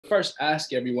first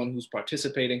ask everyone who's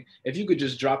participating, if you could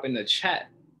just drop in the chat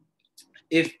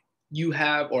if you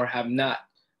have or have not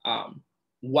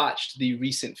watched the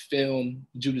recent film,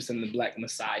 Judas and the Black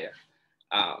Messiah.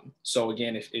 So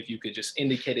again, if you could just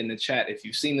indicate in the chat if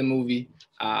you've seen the movie,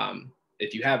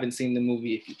 if you haven't seen the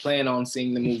movie, if you plan on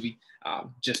seeing the movie,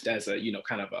 just as a,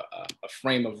 kind of a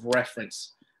frame of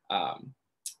reference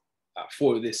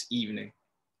for this evening.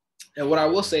 And what I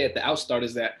will say at the outstart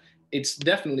is that it's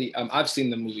definitely, I've seen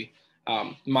the movie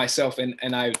myself,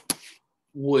 and I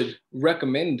would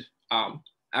recommend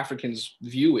Africans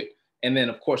view it. And then,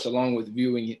 of course, along with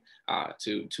viewing it,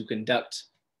 to conduct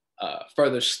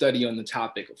further study on the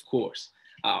topic, of course.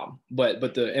 And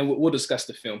we'll discuss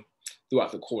the film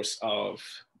throughout the course of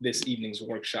this evening's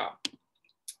workshop.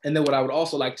 And then what I would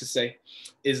also like to say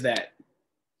is that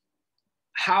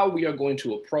how we are going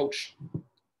to approach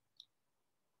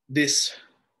this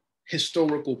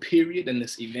historical period and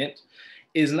this event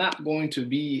is not going to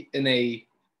be in a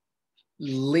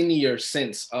linear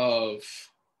sense of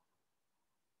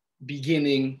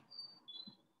beginning,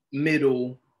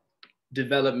 middle,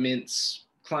 developments,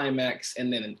 climax,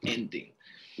 and then an ending.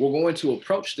 We're going to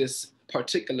approach this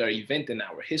particular event in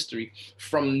our history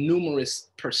from numerous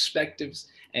perspectives,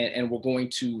 and we're going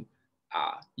to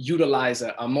utilize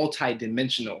a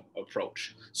multi-dimensional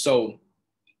approach. So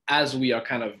as we are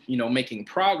kind of, making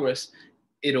progress,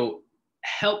 it'll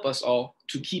help us all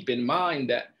to keep in mind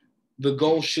that the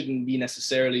goal shouldn't be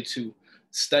necessarily to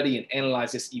study and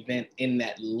analyze this event in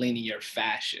that linear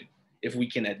fashion. If we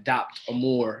can adopt a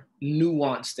more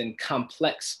nuanced and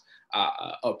complex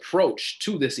approach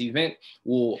to this event,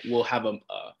 we'll have an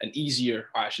easier,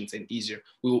 or I shouldn't say easier,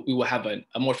 we will have a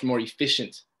much more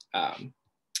efficient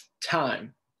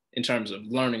time in terms of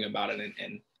learning about it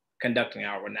and conducting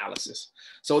our analysis.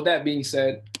 So with that being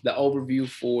said, the overview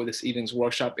for this evening's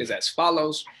workshop is as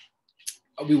follows.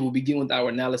 We will begin with our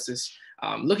analysis,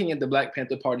 looking at the Black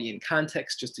Panther Party in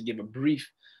context, just to give a brief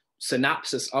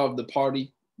synopsis of the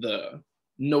party, the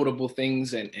notable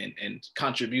things and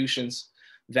contributions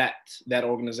that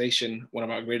organization, one of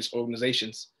our greatest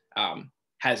organizations,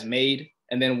 has made.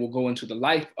 And then we'll go into the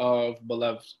life of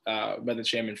beloved Brother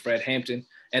Chairman Fred Hampton,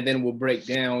 and then we'll break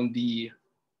down the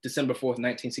December 4th,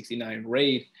 1969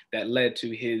 raid that led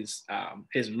to his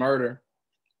murder.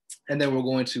 And then we're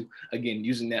going to, again,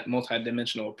 using that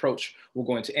multidimensional approach, we're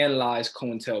going to analyze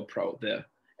COINTELPRO, the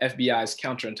FBI's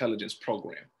counterintelligence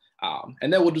program.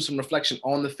 And then we'll do some reflection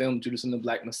on the film Judas and the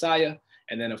Black Messiah.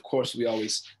 And then, of course, we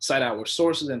always cite our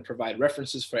sources and provide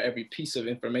references for every piece of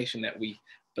information that we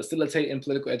facilitate in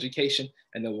political education.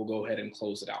 And then we'll go ahead and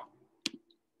close it out.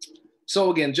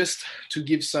 So again, just to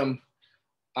give some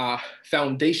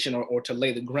foundation or to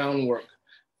lay the groundwork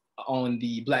on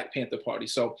the Black Panther Party.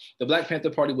 So the Black Panther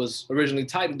Party was originally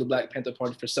titled the Black Panther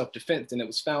Party for Self-Defense, and it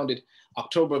was founded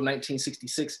October of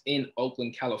 1966 in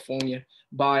Oakland, California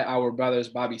by our brothers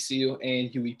Bobby Seale and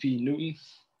Huey P.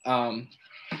 Newton.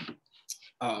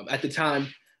 At the time,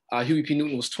 Huey P.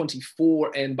 Newton was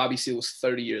 24 and Bobby Seale was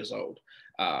 30 years old.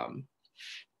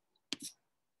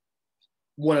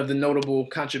 One of the notable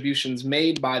contributions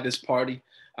made by this party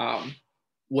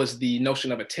was the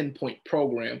notion of a 10-point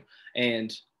program.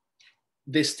 And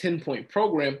this 10-point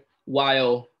program,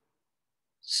 while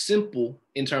simple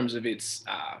in terms of its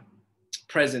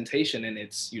presentation and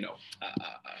its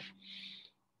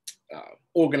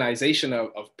organization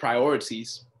of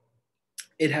priorities,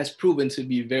 it has proven to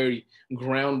be very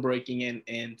groundbreaking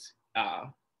and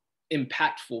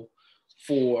impactful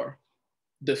for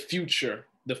the future,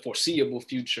 the foreseeable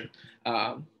future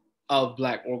of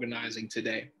Black organizing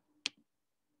today.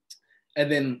 And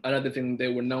then another thing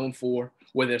they were known for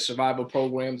were their survival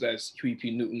programs, as Huey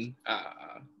P. Newton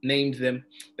named them.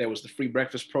 There was the free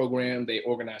breakfast program. They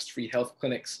organized free health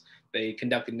clinics. They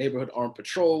conducted neighborhood armed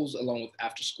patrols along with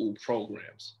after-school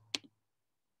programs.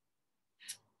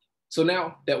 So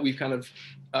now that we've kind of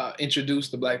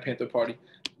introduced the Black Panther Party,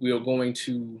 we are going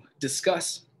to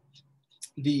discuss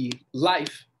the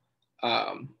life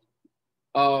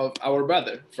of our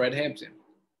brother, Fred Hampton,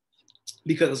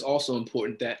 because it's also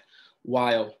important that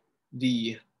while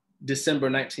the December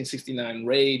 1969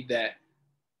 raid that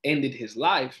ended his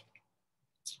life,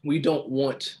 we don't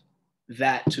want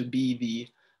that to be the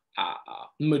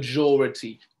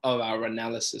majority of our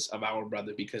analysis of our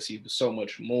brother, because he was so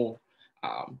much more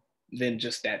than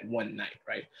just that one night,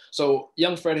 right? So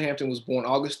young Fred Hampton was born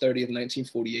August 30th,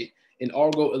 1948 in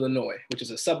Argo, Illinois, which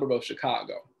is a suburb of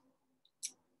Chicago.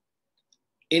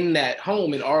 In that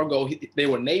home in Argo, they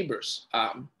were neighbors.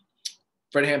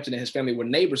 Fred Hampton and his family were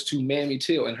neighbors to Mamie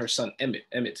Till and her son,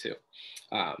 Emmett Till.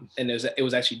 And it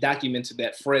was actually documented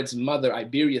that Fred's mother,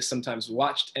 Iberia, sometimes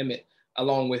watched Emmett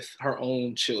along with her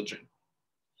own children.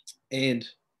 And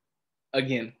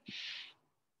again,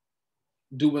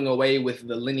 doing away with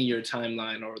the linear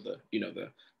timeline or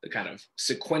the kind of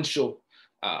sequential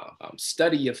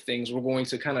study of things, we're going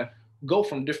to kind of go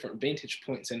from different vantage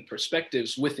points and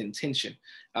perspectives with intention.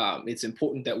 It's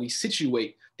important that we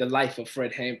situate the life of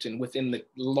Fred Hampton within the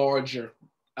larger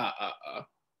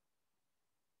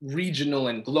regional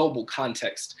and global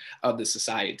context of the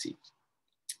society.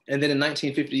 And then in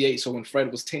 1958, so when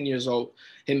Fred was 10 years old,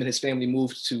 him and his family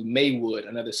moved to Maywood,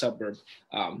 another suburb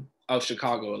of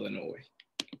Chicago, Illinois.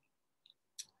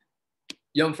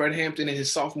 Young Fred Hampton in his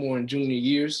sophomore and junior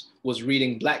years was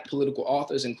reading Black political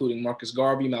authors, including Marcus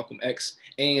Garvey, Malcolm X,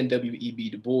 and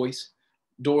W.E.B. Du Bois.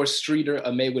 Doris Streeter,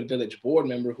 a Maywood Village board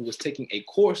member who was taking a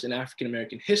course in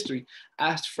African-American history,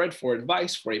 asked Fred for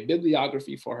advice for a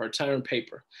bibliography for her term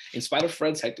paper. In spite of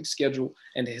Fred's hectic schedule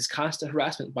and his constant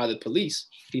harassment by the police,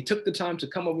 he took the time to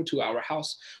come over to our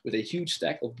house with a huge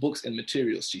stack of books and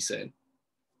materials, she said.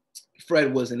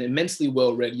 Fred was an immensely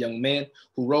well-read young man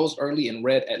who rose early and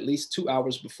read at least 2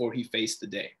 hours before he faced the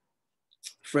day.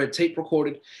 Fred tape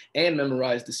recorded and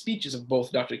memorized the speeches of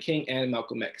both Dr. King and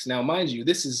Malcolm X. Now, mind you,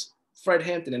 this is Fred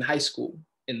Hampton in high school,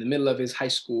 in the middle of his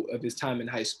time in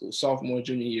high school, sophomore,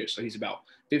 junior year. So he's about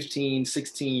 15,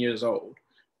 16 years old.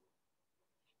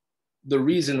 The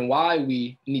reason why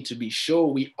we need to be sure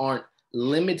we aren't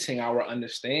limiting our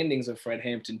understandings of Fred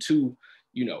Hampton to,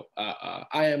 I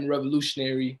am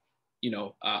revolutionary,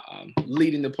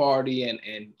 leading the party and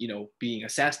being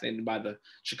assassinated by the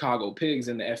Chicago Pigs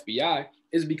and the FBI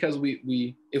is because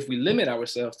if we limit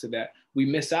ourselves to that, we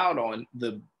miss out on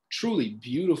the truly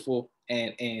beautiful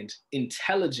and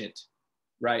intelligent,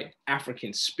 right,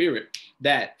 African spirit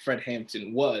that Fred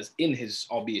Hampton was in his,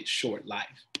 albeit short,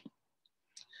 life.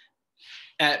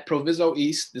 At Proviso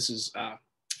East, this is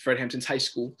Fred Hampton's high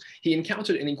school, he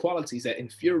encountered inequalities that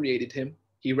infuriated him.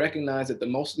 He recognized that the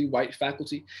mostly white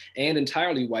faculty and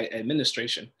entirely white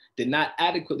administration did not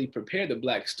adequately prepare the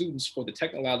Black students for the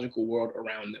technological world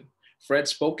around them. Fred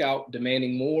spoke out,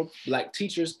 demanding more Black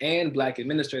teachers and Black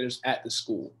administrators at the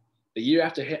school. The year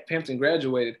after Hampton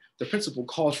graduated, the principal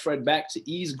called Fred back to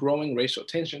ease growing racial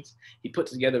tensions. He put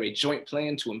together a joint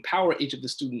plan to empower each of the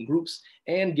student groups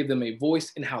and give them a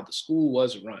voice in how the school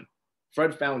was run.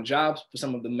 Fred found jobs for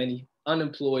some of the many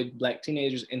unemployed Black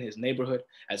teenagers in his neighborhood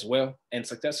as well, and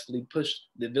successfully pushed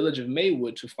the village of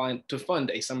Maywood to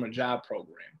fund a summer job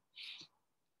program.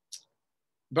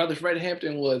 Brother Fred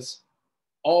Hampton was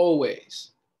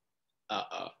always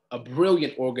a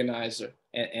brilliant organizer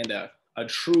and a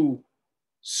true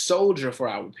soldier for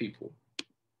our people,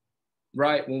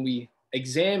 right? When we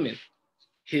examine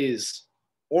his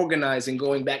organizing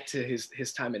going back to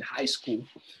his time in high school,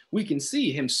 we can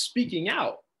see him speaking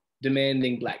out,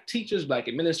 demanding Black teachers, Black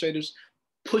administrators,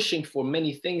 pushing for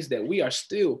many things that we are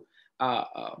still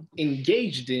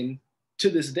engaged in to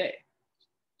this day.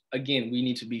 Again, we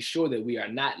need to be sure that we are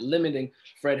not limiting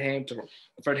Fred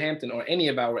Hampton or any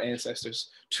of our ancestors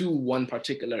to one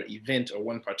particular event or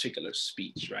one particular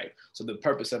speech, right? So the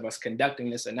purpose of us conducting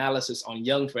this analysis on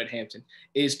young Fred Hampton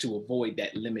is to avoid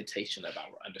that limitation of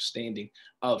our understanding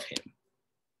of him.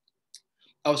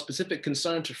 Of specific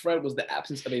concern to Fred was the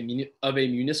absence of a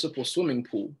municipal swimming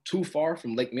pool too far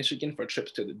from Lake Michigan for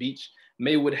trips to the beach.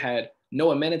 Maywood had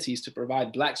no amenities to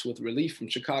provide Blacks with relief from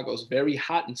Chicago's very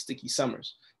hot and sticky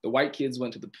summers. The white kids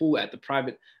went to the pool at the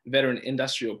private veteran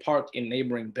industrial park in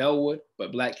neighboring Bellwood,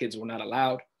 but Black kids were not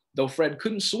allowed. Though Fred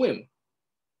couldn't swim,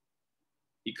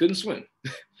 he couldn't swim.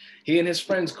 He and his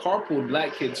friends carpooled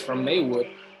Black kids from Maywood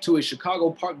to a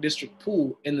Chicago Park District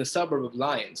pool in the suburb of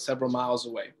Lyons, several miles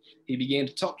away. He began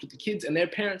to talk to the kids and their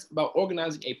parents about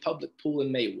organizing a public pool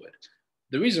in Maywood.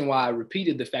 The reason why I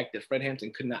repeated the fact that Fred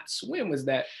Hampton could not swim was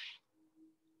that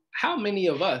how many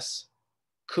of us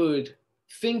could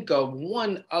think of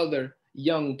one other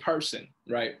young person,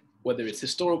 right? Whether it's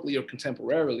historically or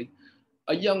contemporarily,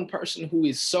 a young person who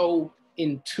is so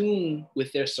in tune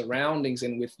with their surroundings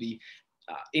and with the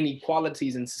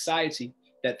inequalities in society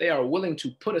that they are willing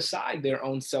to put aside their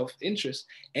own self-interest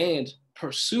and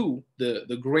pursue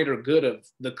the greater good of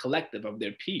the collective of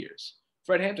their peers.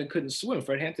 Fred Hampton couldn't swim.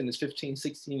 Fred Hampton is 15,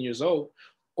 16 years old,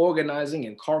 organizing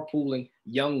and carpooling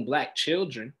young Black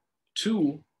children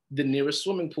to the nearest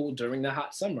swimming pool during the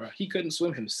hot summer. He couldn't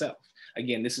swim himself.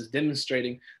 Again, this is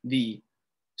demonstrating the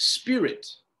spirit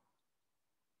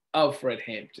of Fred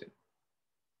Hampton,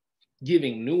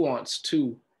 giving nuance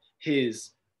to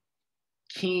his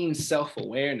keen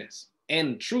self-awareness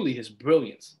and truly his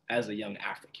brilliance as a young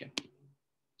African.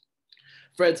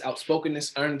 Fred's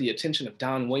outspokenness earned the attention of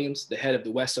Don Williams, the head of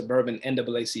the West Suburban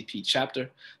NAACP chapter.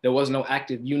 There was no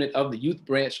active unit of the youth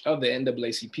branch of the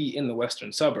NAACP in the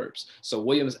western suburbs, so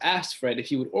Williams asked Fred if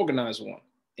he would organize one.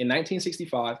 In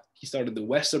 1965, he started the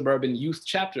West Suburban Youth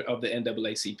chapter of the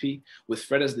NAACP with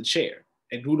Fred as the chair.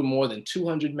 It grew to more than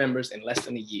 200 members in less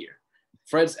than a year.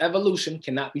 Fred's evolution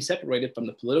cannot be separated from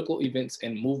the political events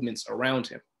and movements around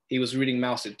him. He was reading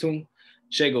Mao Zedong,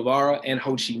 Che Guevara, and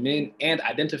Ho Chi Minh, and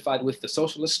identified with the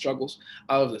socialist struggles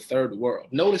of the third world.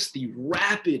 Notice the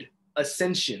rapid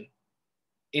ascension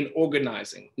in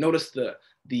organizing. Notice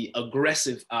the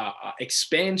aggressive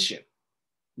expansion,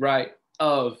 right,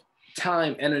 of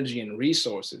time, energy, and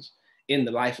resources in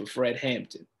the life of Fred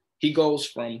Hampton. He goes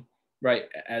from, right,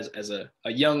 as a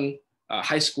young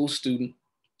high school student,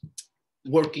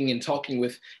 working and talking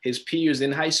with his peers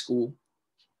in high school,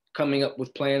 coming up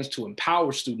with plans to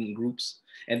empower student groups.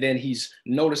 And then he's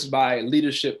noticed by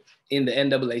leadership in the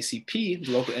NAACP,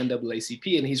 the local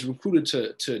NAACP, and he's recruited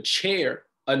to chair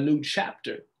a new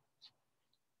chapter.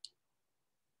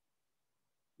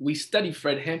 We study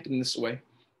Fred Hampton this way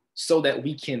so that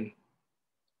we can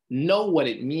know what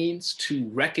it means to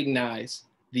recognize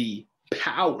the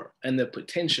power and the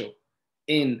potential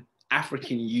in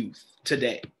African youth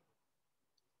today.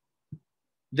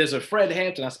 There's a Fred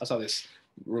Hampton, I saw this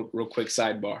real quick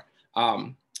sidebar.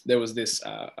 There was this,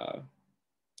 I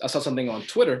saw something on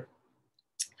Twitter.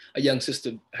 A young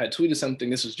sister had tweeted something.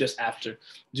 This was just after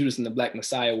Judas and the Black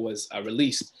Messiah was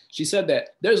released. She said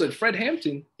that there's a Fred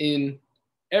Hampton in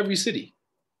every city.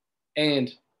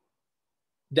 And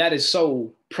that is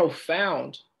so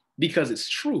profound because it's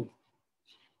true.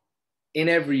 In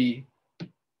every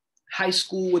high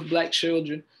school with Black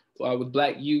children, with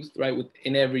Black youth, right,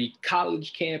 in every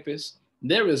college campus,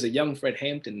 there is a young Fred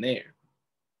Hampton there.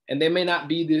 And they may not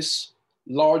be this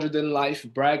larger than life,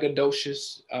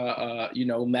 braggadocious,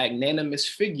 magnanimous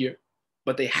figure,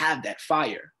 but they have that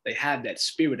fire, they have that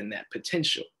spirit and that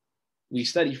potential. We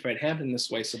study Fred Hampton this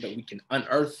way so that we can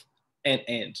unearth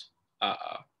and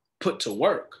put to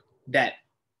work that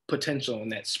potential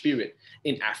and that spirit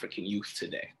in African youth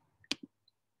today.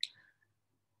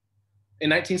 In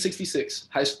 1966,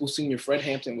 high school senior Fred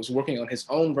Hampton was working on his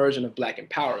own version of Black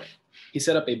empowerment. He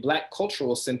set up a Black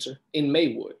cultural center in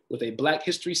Maywood with a Black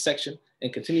history section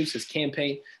and continues his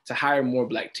campaign to hire more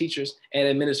Black teachers and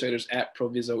administrators at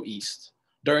Proviso East.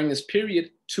 During this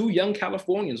period, 2 young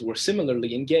Californians were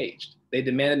similarly engaged. They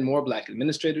demanded more Black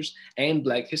administrators and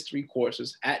Black history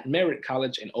courses at Merritt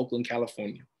College in Oakland,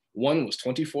 California. One was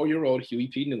 24-year-old Huey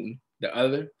P. Newton, the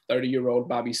other 30-year-old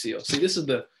Bobby Seale. See, this is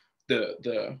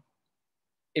the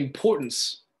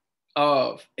importance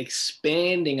of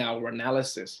expanding our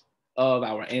analysis of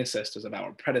our ancestors, of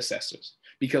our predecessors,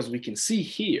 because we can see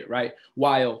here, right,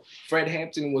 while Fred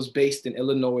Hampton was based in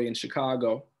Illinois and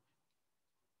Chicago,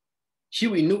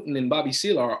 Huey Newton and Bobby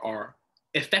Seale are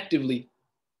effectively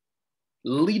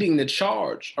leading the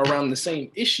charge around the same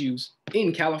issues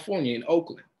in California, in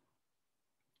Oakland.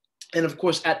 And of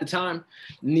course, at the time,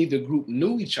 neither group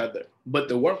knew each other, but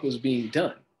the work was being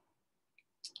done.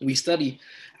 We study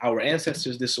our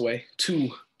ancestors this way to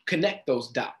connect those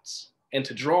dots and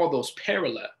to draw those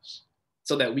parallels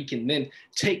so that we can then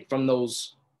take from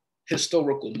those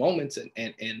historical moments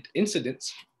and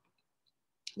incidents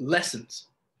lessons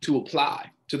to apply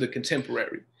to the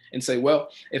contemporary and say, well,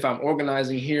 if I'm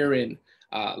organizing here in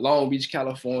Long Beach,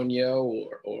 California,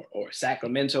 or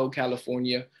Sacramento,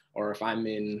 California, or if I'm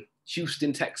in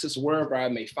Houston, Texas, wherever I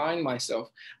may find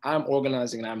myself, I'm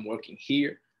organizing and I'm working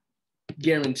here.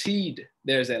 Guaranteed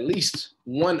there's at least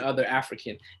one other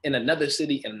African in another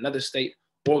city, in another state,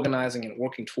 organizing and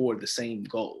working toward the same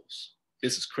goals.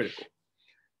 This is critical.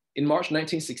 In March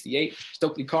 1968,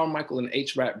 Stokely Carmichael and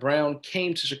H. Rat Brown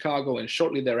came to Chicago and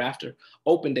shortly thereafter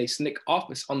opened a SNCC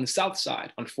office on the South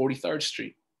Side on 43rd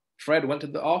Street. Fred went to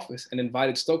the office and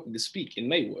invited Stokely to speak in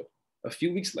Maywood. A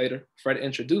few weeks later, Fred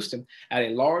introduced him at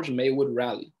a large Maywood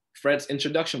rally. Fred's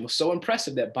introduction was so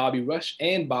impressive that Bobby Rush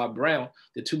and Bob Brown,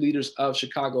 the 2 leaders of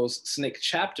Chicago's SNCC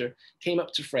chapter, came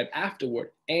up to Fred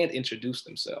afterward and introduced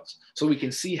themselves. So we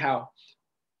can see how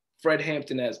Fred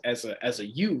Hampton as a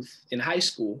youth in high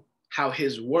school, how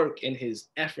his work and his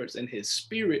efforts and his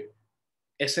spirit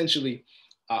essentially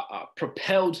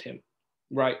propelled him,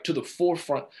 right, to the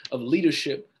forefront of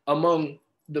leadership among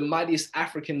the mightiest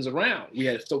Africans around. We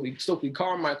had Stokely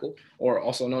Carmichael, or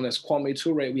also known as Kwame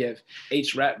Ture. We have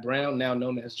H. Rat Brown, now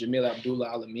known as Jamil Abdullah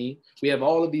Al-Amin. We have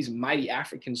all of these mighty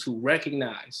Africans who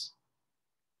recognize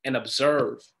and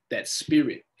observe that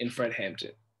spirit in Fred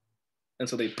Hampton. And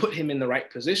so they put him in the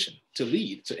right position to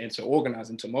lead, and to organize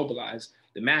and to mobilize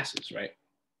the masses, right?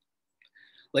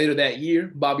 Later that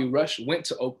year, Bobby Rush went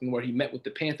to Oakland where he met with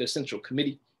the Panther Central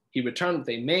Committee. He returned with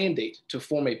a mandate to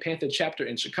form a Panther chapter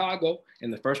in Chicago,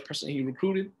 and the first person he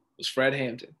recruited was Fred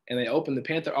Hampton, and they opened the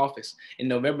Panther office in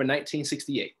November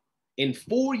 1968. In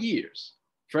 4 years,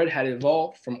 Fred had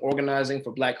evolved from organizing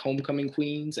for Black homecoming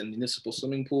queens and municipal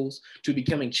swimming pools to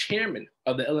becoming chairman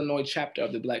of the Illinois chapter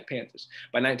of the Black Panthers.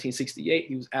 By 1968,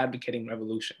 he was advocating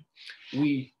revolution.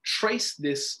 We trace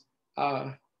this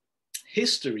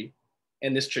history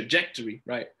and this trajectory,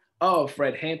 right, of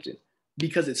Fred Hampton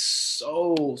because it's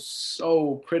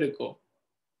so critical,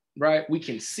 right? We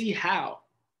can see how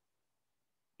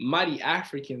mighty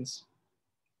Africans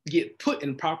get put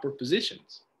in proper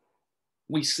positions.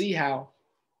 We see how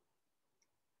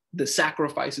the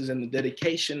sacrifices and the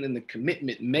dedication and the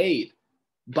commitment made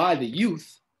by the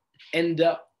youth end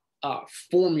up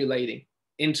formulating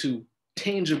into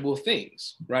tangible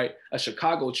things, right? A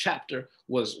Chicago chapter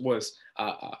was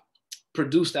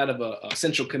produced out of a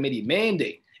Central Committee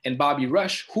mandate, and Bobby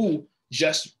Rush, who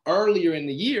just earlier in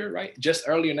the year, right, just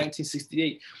earlier in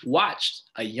 1968, watched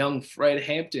a young Fred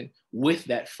Hampton with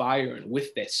that fire and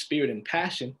with that spirit and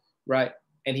passion, right?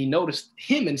 And he noticed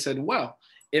him and said, well,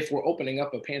 if we're opening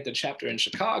up a Panther chapter in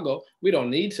Chicago, we don't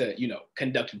need to,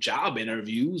 conduct job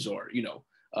interviews or,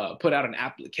 put out an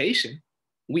application.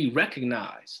 We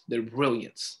recognize their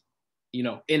brilliance,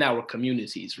 in our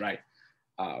communities, right?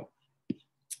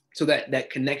 So that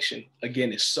connection,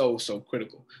 again, is so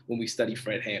critical when we study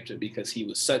Fred Hampton, because he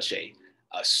was such a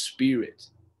spirit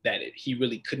that he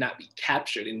really could not be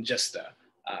captured in just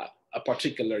a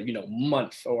particular,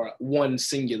 month or one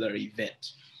singular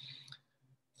event.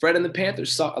 Fred and the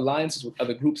Panthers sought alliances with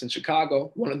other groups in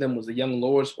Chicago. One of them was the Young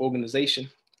Lords organization,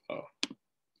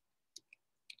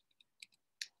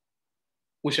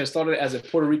 which had started as a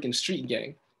Puerto Rican street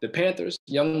gang. The Panthers,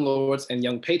 Young Lords, and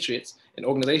Young Patriots, an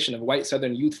organization of white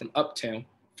Southern youth from Uptown,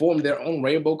 formed their own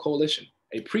Rainbow Coalition,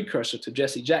 a precursor to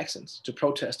Jesse Jackson's, to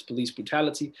protest police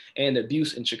brutality and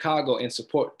abuse in Chicago and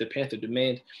support the Panther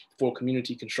demand for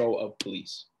community control of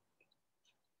police.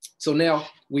 So now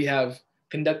we have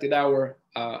conducted our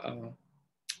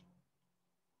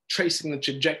tracing the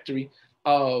trajectory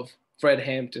of Fred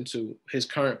Hampton to his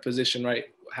current position, right?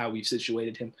 How we've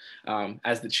situated him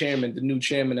as the chairman, the new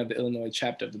chairman of the Illinois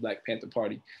chapter of the Black Panther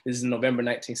Party. This is November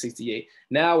 1968.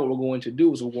 Now what we're going to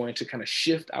do is we're going to kind of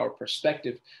shift our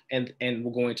perspective, and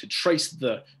we're going to trace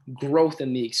the growth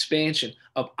and the expansion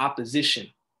of opposition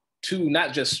to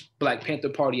not just Black Panther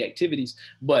Party activities,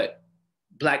 but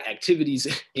Black activities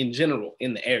in general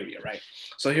in the area, right?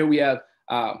 So here we have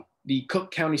the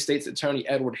Cook County State's Attorney,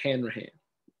 Edward Hanrahan.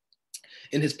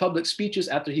 In his public speeches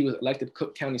after he was elected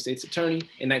Cook County State's Attorney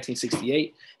in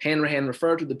 1968, Hanrahan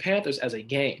referred to the Panthers as a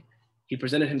gang. He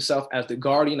presented himself as the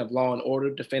guardian of law and order,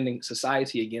 defending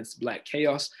society against Black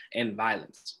chaos and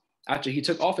violence. After he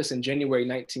took office in January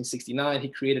 1969, he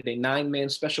created a 9-man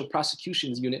special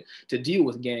prosecutions unit to deal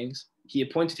with gangs. He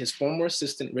appointed his former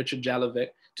assistant, Richard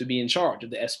Jalavet, to be in charge of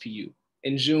the SPU.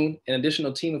 In June, an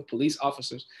additional team of police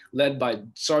officers led by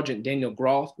Sergeant Daniel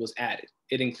Groff was added.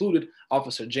 It included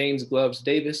Officer James Gloves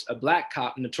Davis, a Black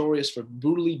cop notorious for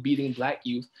brutally beating Black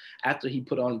youth after he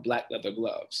put on black leather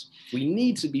gloves. We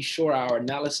need to be sure our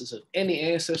analysis of any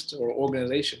ancestor or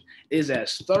organization is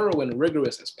as thorough and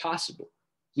rigorous as possible.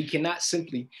 We cannot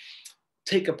simply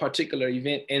take a particular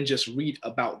event and just read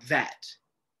about that.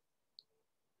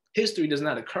 History does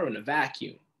not occur in a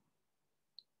vacuum.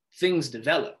 Things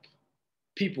develop.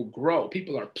 People grow,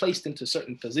 people are placed into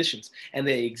certain positions, and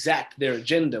they exact their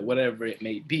agenda, whatever it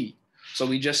may be. So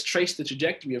we just traced the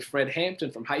trajectory of Fred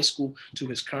Hampton from high school to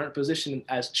his current position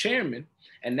as chairman.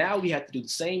 And now we have to do the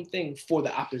same thing for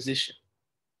the opposition.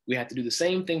 We have to do the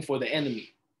same thing for the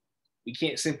enemy. We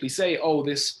can't simply say, oh,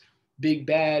 this big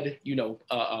bad,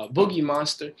 boogie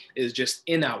monster is just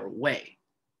in our way.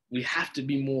 We have to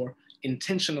be more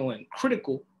intentional and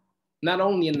critical, not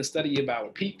only in the study of our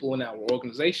people and our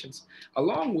organizations,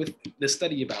 along with the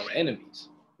study of our enemies,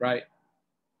 right?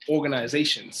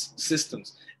 Organizations,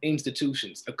 systems,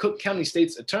 institutions. A Cook County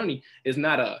State's Attorney is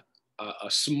not a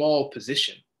small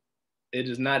position. It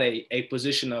is not a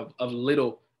position of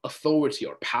little authority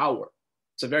or power.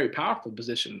 It's a very powerful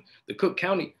position. The Cook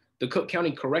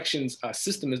County corrections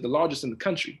system is the largest in the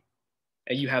country.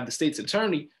 And you have the state's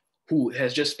attorney who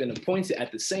has just been appointed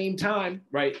at the same time,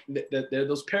 right? There are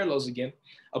those parallels again,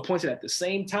 appointed at the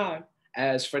same time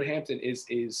as Fred Hampton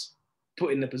is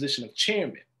put in the position of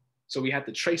chairman. So we have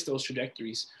to trace those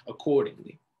trajectories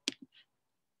accordingly.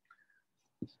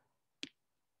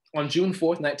 On June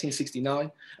 4th, 1969,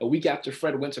 a week after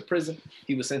Fred went to prison,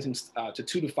 he was sentenced to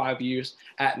 2 to 5 years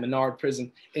at Menard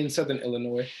Prison in Southern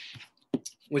Illinois,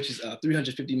 which is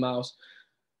 350 miles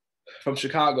from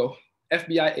Chicago,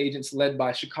 FBI agents led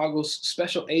by Chicago's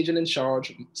Special Agent in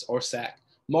Charge, or SAC,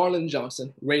 Marlon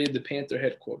Johnson, raided the Panther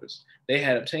headquarters. They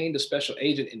had obtained a special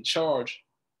agent in charge,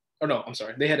 or no, I'm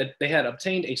sorry, they had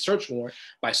obtained a search warrant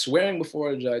by swearing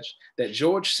before a judge that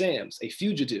George Sams, a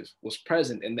fugitive, was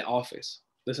present in the office.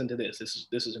 Listen to this.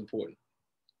 This is important.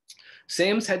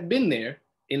 Sams had been there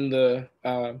in the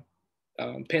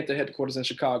Panther headquarters in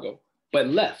Chicago, but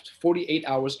left 48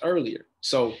 hours earlier.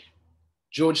 So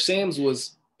George Sams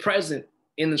was present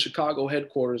in the Chicago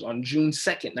headquarters on June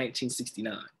 2nd,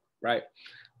 1969, right?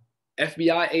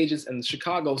 FBI agents and the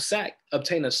Chicago SAC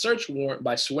obtained a search warrant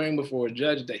by swearing before a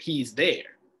judge that he's there.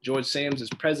 George Sams is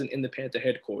present in the Panther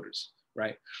headquarters,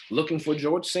 right? Looking for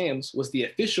George Sams was the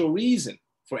official reason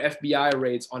for FBI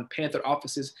raids on Panther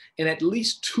offices in at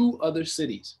least 2 other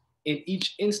cities. In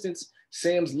each instance,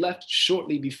 Sams left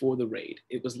shortly before the raid.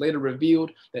 It was later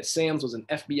revealed that Sams was an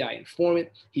FBI informant.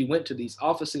 He went to these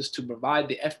offices to provide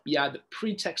the FBI the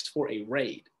pretext for a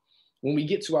raid. When we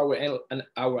get to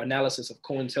our analysis of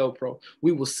COINTELPRO,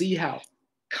 we will see how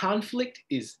conflict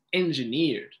is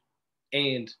engineered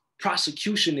and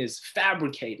prosecution is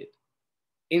fabricated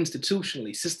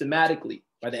institutionally, systematically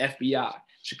by the FBI,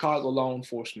 Chicago law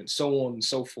enforcement, so on and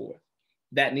so forth.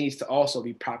 That needs to also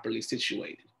be properly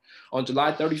situated. On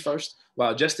July 31st,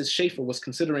 while Justice Schaefer was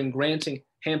considering granting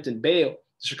Hampton bail,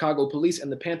 the Chicago police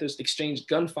and the Panthers exchanged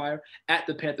gunfire at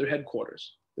the Panther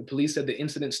headquarters. The police said the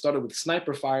incident started with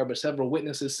sniper fire, but several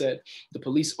witnesses said the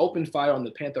police opened fire on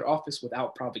the Panther office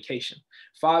without provocation.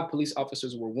 5 police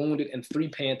officers were wounded and 3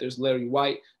 Panthers, Larry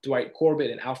White, Dwight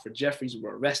Corbett, and Alfred Jeffries,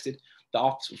 were arrested. The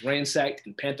office was ransacked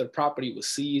and Panther property was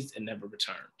seized and never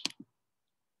returned.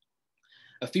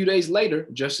 A few days later,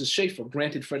 Justice Schaefer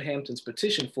granted Fred Hampton's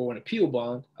petition for an appeal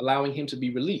bond, allowing him to be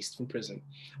released from prison.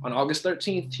 On August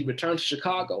 13th, he returned to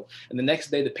Chicago, and the next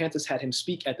day, the Panthers had him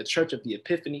speak at the Church of the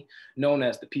Epiphany, known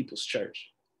as the People's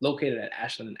Church, located at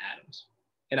Ashland and Adams.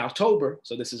 In October,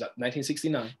 so this is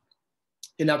 1969,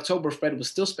 in October, Fred was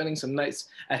still spending some nights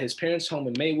at his parents' home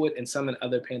in Maywood and some in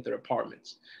other Panther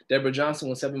apartments. Deborah Johnson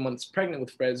was 7 months pregnant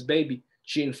with Fred's baby.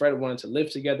 She and Fred wanted to live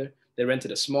together. They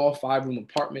rented a small 5-room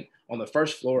apartment on the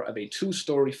first floor of a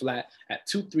 2-story flat at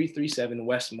 2337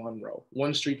 West Monroe,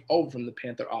 1 street over from the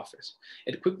Panther office.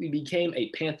 It quickly became a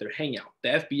Panther hangout. The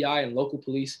FBI and local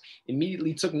police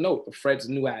immediately took note of Fred's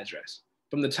new address.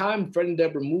 From the time Fred and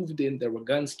Deborah moved in, there were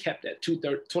guns kept at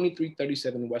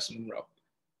 2337 West Monroe.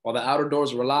 While the outer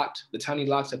doors were locked, the tiny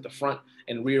locks at the front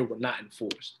and rear were not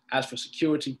enforced. As for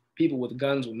security, people with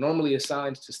guns were normally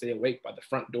assigned to stay awake by the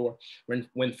front door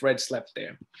when Fred slept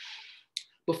there.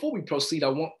 Before we proceed, I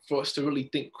want for us to really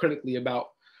think critically about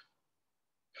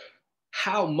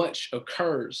how much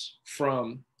occurs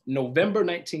from November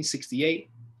 1968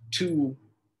 to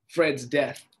Fred's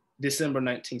death, December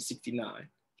 1969.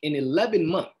 In 11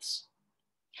 months,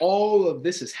 all of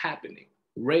this is happening.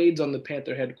 Raids on the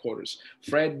Panther headquarters,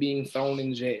 Fred being thrown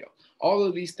in jail. All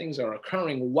of these things are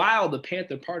occurring while the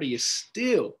Panther Party is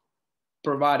still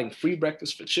providing free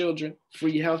breakfast for children,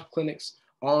 free health clinics,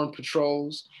 armed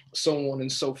patrols, so on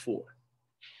and so forth.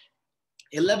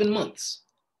 11 months.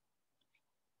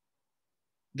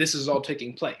 This is all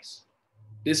taking place.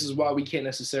 This is why we can't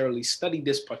necessarily study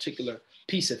this particular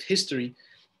piece of history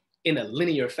in a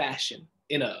linear fashion,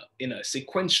 in a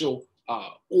sequential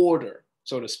order,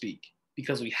 so to speak,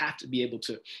 because we have to be able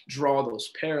to draw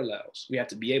those parallels. We have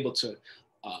to be able to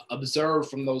observe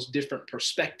from those different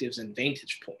perspectives and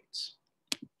vantage points.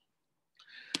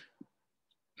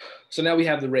 So now we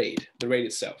have the raid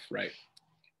itself, right?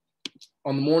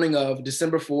 On the morning of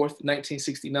December 4th,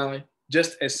 1969,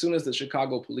 just as soon as the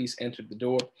Chicago police entered the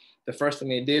door, the first thing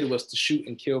they did was to shoot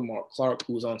and kill Mark Clark,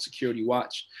 who was on security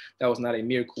watch. That was not a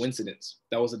mere coincidence.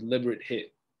 That was a deliberate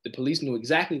hit. The police knew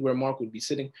exactly where Mark would be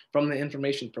sitting from the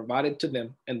information provided to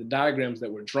them and the diagrams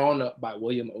that were drawn up by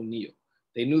William O'Neill.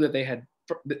 They knew that they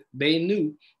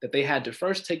had to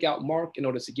first take out Mark in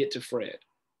order to get to Fred.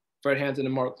 Fred Hampton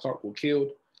and Mark Clark were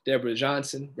killed. Deborah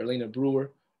Johnson, Berlina Brewer,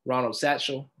 Ronald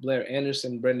Satchel, Blair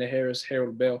Anderson, Brenda Harris,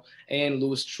 Harold Bell, and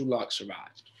Louis Trulock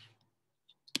survived.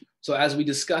 So as we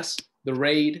discuss the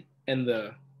raid and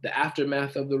the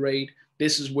aftermath of the raid,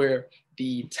 this is where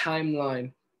the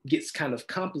timeline gets kind of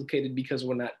complicated because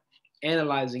we're not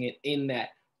analyzing it in that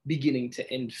beginning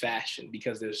to end fashion,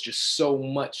 because there's just so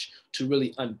much to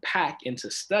really unpack and to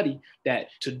study that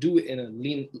to do it in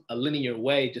a linear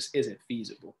way just isn't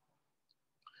feasible.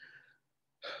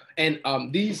 And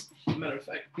matter of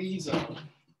fact,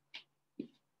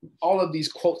 all of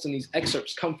these quotes and these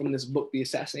excerpts come from this book, The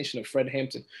Assassination of Fred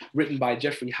Hampton, written by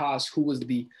Jeffrey Haas, who was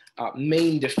the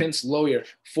main defense lawyer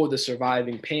for the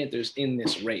surviving Panthers in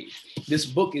this raid. This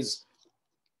book is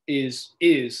is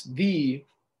the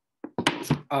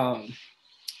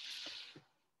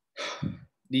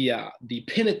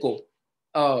pinnacle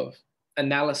of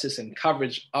analysis and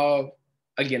coverage of,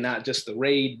 again, not just the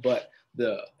raid, but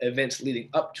the events leading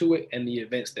up to it and the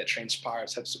events that transpired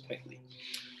subsequently.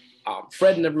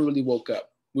 Fred never really woke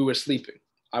up. We were sleeping.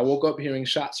 I woke up hearing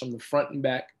shots from the front and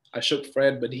back. I shook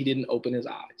Fred, but he didn't open his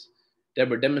eyes.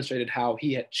 Deborah demonstrated how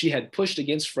she had pushed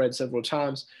against Fred several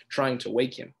times, trying to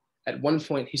wake him. At one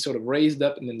point, he sort of raised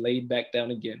up and then laid back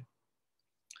down again.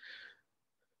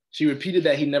 She repeated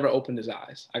that he never opened his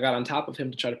eyes. I got on top of him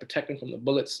to try to protect him from the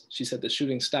bullets. She said the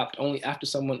shooting stopped only after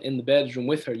someone in the bedroom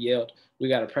with her yelled, "We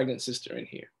got a pregnant sister in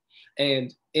here."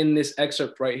 And in this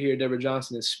excerpt right here, Deborah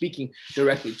Johnson is speaking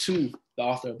directly to the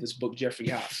author of this book, Jeffrey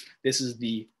Haas. This is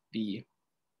the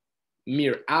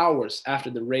mere hours after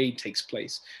the raid takes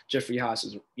place. Jeffrey Haas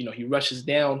is, he rushes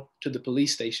down to the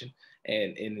police station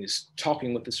and is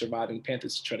talking with the surviving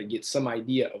Panthers to try to get some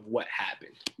idea of what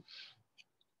happened.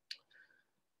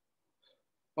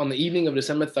 On the evening of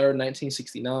December 3rd,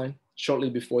 1969, shortly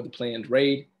before the planned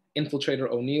raid, infiltrator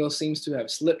O'Neill seems to have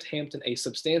slipped Hampton a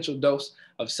substantial dose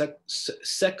of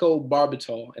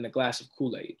secobarbital in a glass of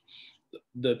Kool-Aid.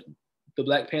 The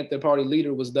Black Panther Party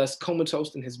leader was thus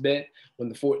comatose in his bed when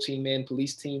the 14-man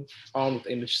police team, armed with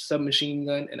a submachine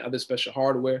gun and other special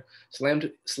hardware,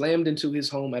 slammed into his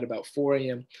home at about 4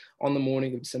 a.m. on the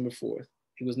morning of December 4th.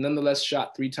 He was nonetheless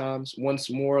shot 3 times, once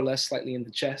more or less slightly in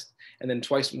the chest, and then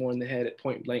twice more in the head at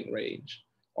point-blank range.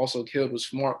 Also killed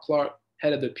was Mark Clark,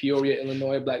 head of the Peoria,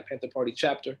 Illinois Black Panther Party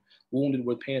chapter. Wounded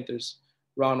were Panthers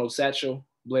Ronald Satchel,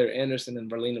 Blair Anderson, and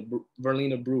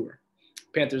Verlena Brewer.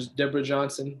 Panthers Deborah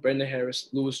Johnson, Brenda Harris,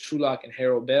 Louis Trulock, and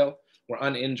Harold Bell were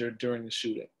uninjured during the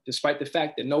shooting, despite the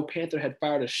fact that no Panther had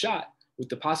fired a shot, with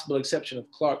the possible exception of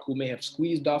Clark, who may have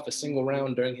squeezed off a single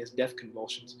round during his death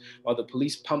convulsions. While the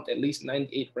police pumped at least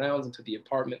 98 rounds into the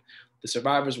apartment, the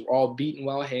survivors were all beaten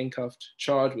while handcuffed,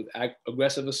 charged with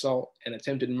aggressive assault and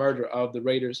attempted murder of the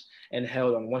raiders, and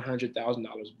held on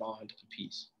 $100,000 bond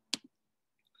apiece.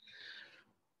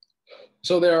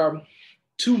 So there are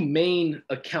 2 main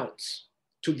accounts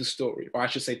to the story, or I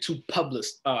should say 2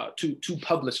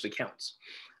 published accounts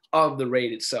of the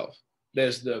raid itself.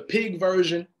 There's the pig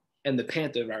version and the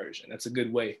Panther version. That's a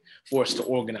good way for us to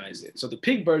organize it. So the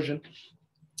pig version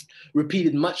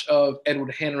repeated much of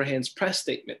Edward Hanrahan's press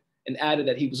statement and added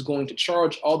that he was going to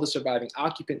charge all the surviving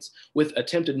occupants with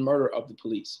attempted murder of the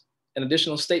police. An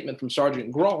additional statement from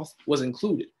Sergeant Groth was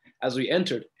included. As we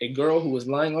entered, a girl who was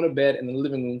lying on a bed in the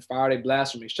living room fired a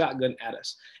blast from a shotgun at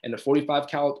us, and a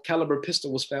 .45 caliber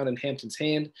pistol was found in Hampton's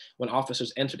hand. When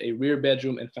officers entered a rear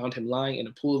bedroom and found him lying in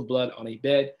a pool of blood on a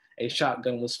bed, a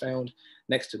shotgun was found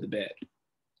next to the bed.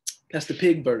 That's the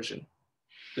pig version.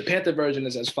 The Panther version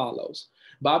is as follows.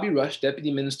 Bobby Rush,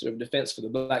 Deputy Minister of Defense for the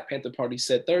Black Panther Party,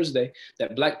 said Thursday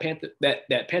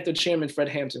that Panther Chairman Fred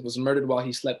Hampton was murdered while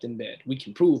he slept in bed. We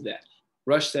can prove that.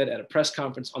 Rush said at a press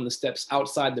conference on the steps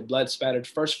outside the blood-spattered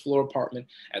first-floor apartment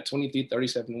at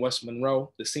 2337 West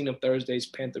Monroe, the scene of Thursday's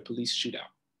Panther police shootout.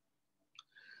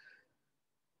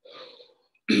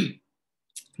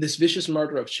 This vicious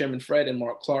murder of Chairman Fred and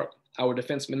Mark Clark, our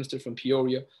defense minister from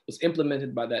Peoria, was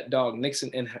implemented by that dog Nixon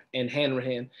and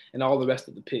Hanrahan and all the rest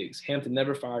of the pigs. Hampton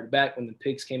never fired back when the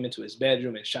pigs came into his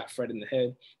bedroom and shot Fred in the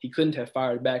head. He couldn't have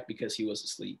fired back because he was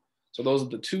asleep. So those are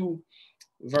the 2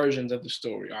 versions of the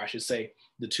story, or I should say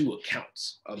the 2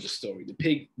 accounts of the story,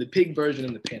 the pig version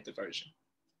and the Panther version.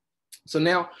 So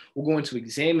now we're going to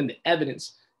examine the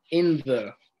evidence in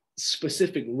the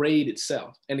specific raid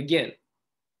itself. And again,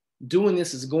 doing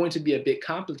this is going to be a bit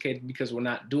complicated because we're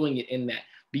not doing it in that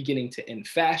beginning to end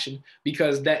fashion,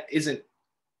 because that isn't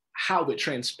how it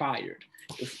transpired.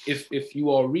 If you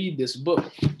all read this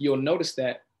book, you'll notice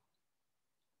that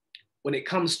when it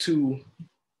comes to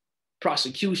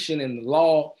prosecution and the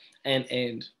law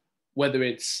and whether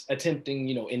it's attempting,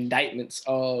 indictments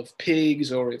of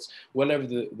pigs or it's whatever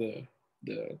the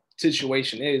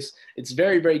situation is, it's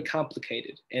very, very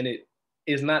complicated, and it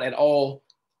is not at all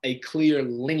a clear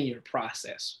linear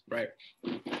process, right?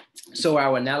 So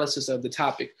our analysis of the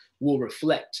topic will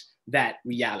reflect that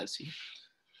reality.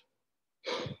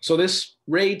 So this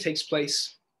raid takes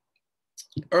place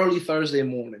early Thursday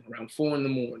morning, around 4 in the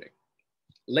morning.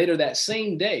 Later that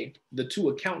same day, the 2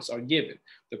 accounts are given.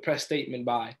 The press statement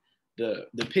by the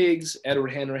pigs,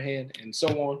 Edward Hanrahan, and so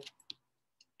on.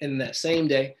 And that same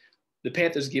day, the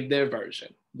Panthers give their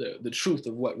version, the truth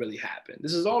of what really happened.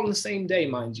 This is all in the same day,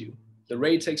 mind you. The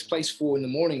raid takes place 4 in the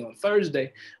morning on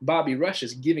Thursday. Bobby Rush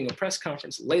is giving a press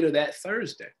conference later that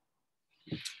Thursday.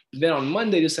 Then on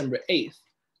Monday, December 8th,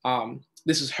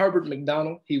 this is Herbert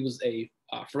McDonald. He was a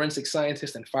forensic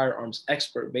scientist and firearms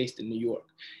expert based in New York.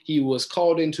 He was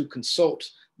called in to consult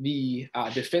the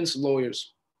defense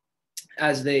lawyers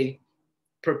as they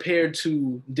prepared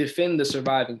to defend the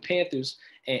surviving Panthers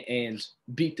and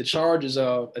beat the charges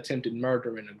of attempted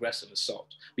murder and aggressive assault.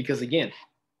 Because again,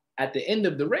 at the end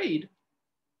of the raid,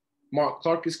 Mark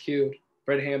Clark is killed,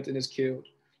 Fred Hampton is killed.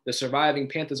 The surviving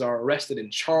Panthers are arrested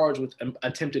and charged with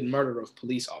attempted murder of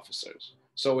police officers.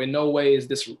 So in no way is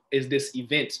this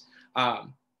event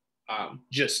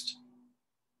just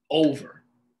over.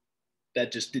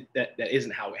 That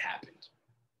isn't how it happened.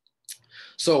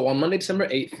 So on Monday, December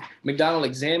 8th, McDonald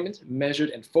examined, measured,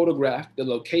 and photographed the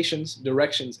locations,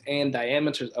 directions, and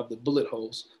diameters of the bullet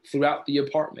holes throughout the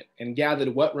apartment and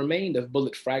gathered what remained of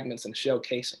bullet fragments and shell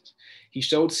casings. He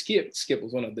showed Skip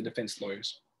was one of the defense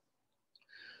lawyers,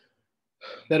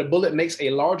 that a bullet makes a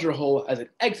larger hole as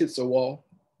it exits a wall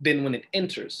than when it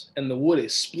enters, and the wood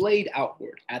is splayed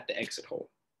outward at the exit hole.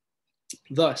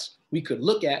 Thus, we could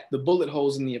look at the bullet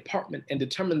holes in the apartment and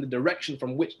determine the direction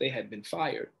from which they had been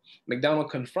fired. McDonald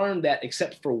confirmed that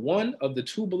except for one of the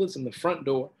two bullets in the front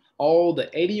door, all the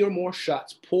 80 or more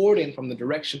shots poured in from the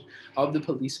direction of the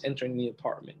police entering the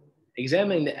apartment.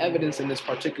 Examining the evidence in this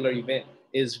particular event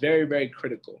is very, very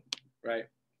critical, right?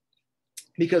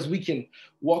 Because we can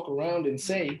walk around and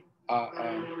say,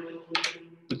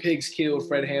 the pigs killed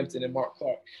Fred Hampton and Mark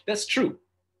Clark. That's true.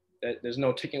 There's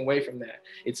no taking away from that.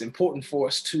 It's important for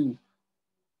us to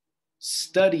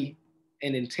study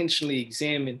and intentionally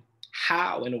examine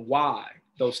how and why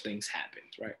those things happened,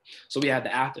 right? So we have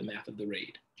the aftermath of the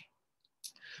raid.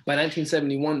 By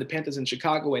 1971, the Panthers in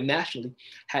Chicago and nationally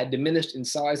had diminished in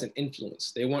size and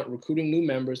influence. They weren't recruiting new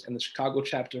members, and the Chicago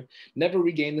chapter never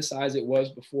regained the size it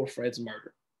was before Fred's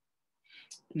murder.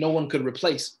 No one could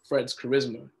replace Fred's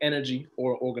charisma, energy,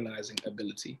 or organizing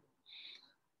ability.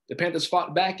 The Panthers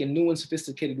fought back in new and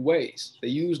sophisticated ways. They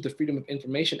used the Freedom of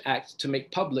Information Act to make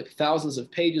public thousands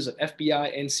of pages of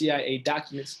FBI and CIA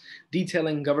documents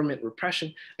detailing government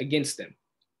repression against them.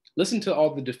 Listen to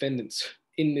all the defendants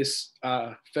in this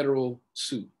federal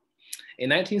suit. In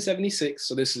 1976,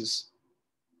 so this is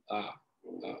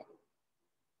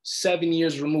 7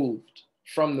 years removed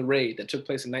from the raid that took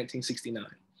place in 1969,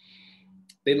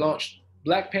 they launched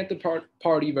Black Panther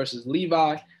Party versus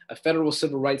Levi, a federal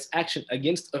civil rights action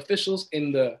against officials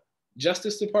in the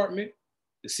Justice Department,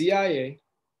 the CIA,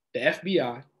 the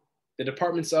FBI, the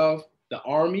departments of the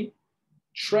Army,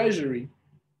 Treasury,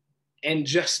 and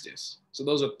Justice.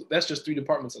 So that's just 3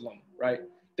 departments alone, right?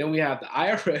 Then we have the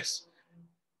IRS,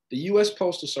 the US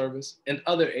Postal Service, and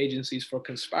other agencies for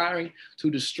conspiring to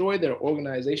destroy their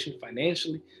organization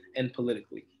financially and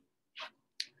politically.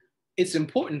 It's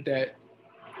important that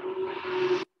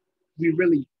we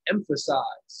really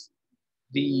emphasize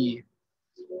the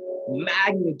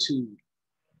magnitude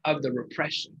of the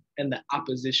repression and the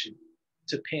opposition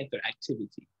to Panther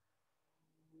activity.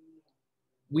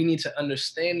 We need to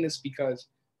understand this because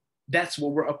that's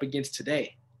what we're up against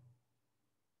today.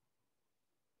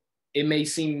 It may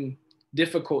seem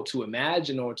difficult to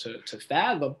imagine or to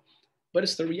fathom, but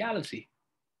it's the reality.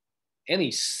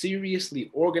 Any seriously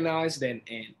organized and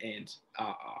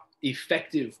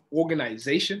effective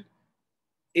organization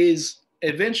is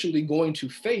eventually going to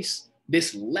face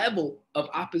this level of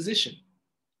opposition.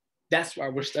 That's why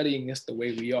we're studying this the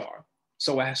way we are,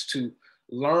 so as to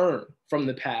learn from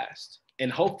the past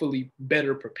and hopefully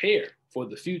better prepare for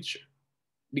the future,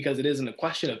 because it isn't a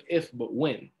question of if, but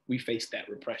when we face that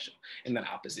repression and that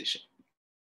opposition.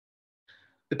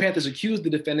 The Panthers accused the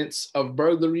defendants of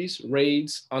burglaries,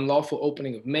 raids, unlawful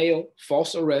opening of mail,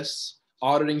 false arrests,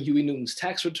 auditing Huey Newton's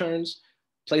tax returns,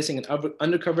 placing an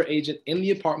undercover agent in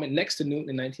the apartment next to Newton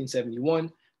in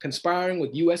 1971, conspiring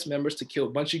with US members to kill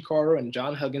Bunchy Carter and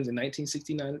John Huggins in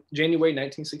January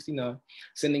 1969,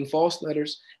 sending false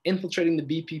letters, infiltrating the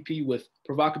BPP with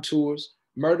provocateurs,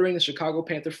 murdering the Chicago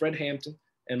Panther Fred Hampton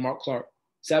and Mark Clark,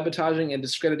 sabotaging and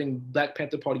discrediting Black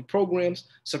Panther Party programs,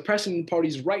 suppressing the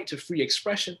party's right to free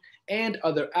expression, and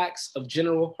other acts of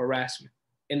general harassment.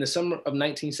 In the summer of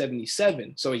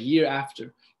 1977, so a year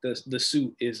after the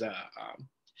suit is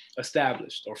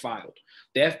established or filed,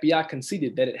 the FBI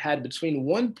conceded that it had between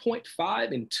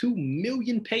 1.5 and 2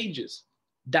 million pages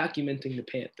documenting the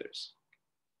Panthers.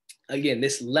 Again,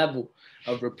 this level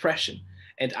of repression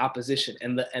and opposition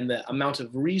and the amount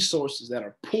of resources that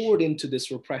are poured into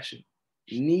this repression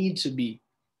need to be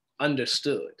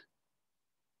understood.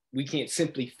 We can't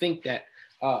simply think that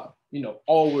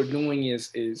all we're doing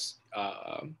is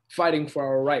fighting for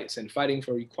our rights and fighting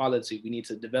for equality. We need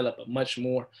to develop a much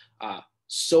more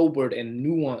sobered and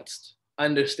nuanced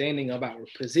understanding of our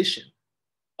position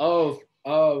of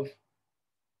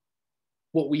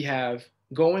what we have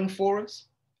going for us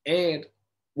and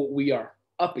what we are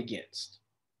up against.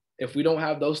 If we don't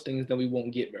have those things, then we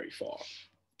won't get very far.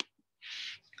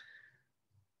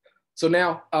 So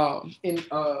now, I'm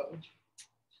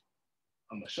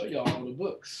gonna show y'all all the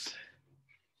books.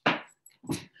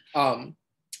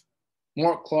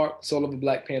 Mark Clark, Soul of a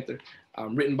Black Panther,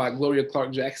 written by Gloria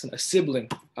Clark Jackson, a sibling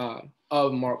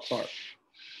of Mark Clark.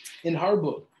 In her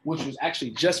book, which was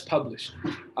actually just published,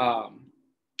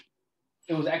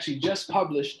 it was actually just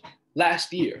published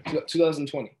last year,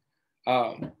 2020.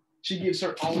 She gives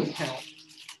her own account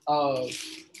of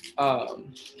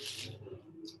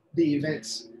the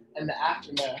events and the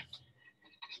aftermath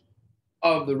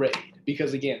of the raid.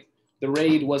 Because again, the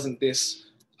raid wasn't this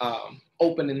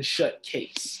open and shut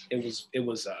case. It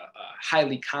was a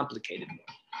highly complicated one,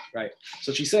 right?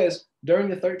 So she says, during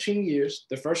the 13 years,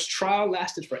 the first trial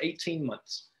lasted for 18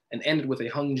 months and ended with a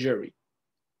hung jury.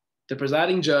 The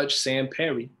presiding judge, Sam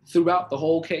Perry, threw out the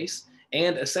whole case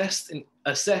and assessed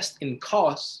in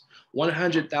costs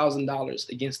 $100,000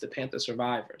 against the Panther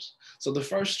survivors. So the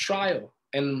first trial,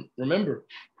 and remember,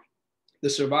 the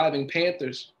surviving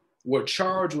Panthers were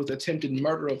charged with attempted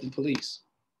murder of the police.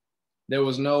 There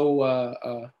was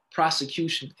no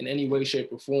prosecution in any way, shape,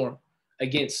 or form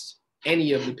against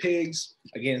any of the pigs,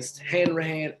 against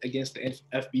Hanrahan, against the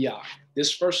FBI.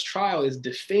 This first trial is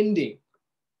defending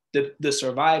the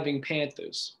surviving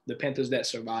Panthers, the Panthers that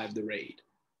survived the raid.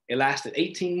 It lasted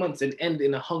 18 months and ended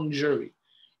in a hung jury,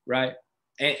 right?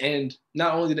 And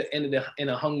not only did it end in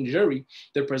a hung jury,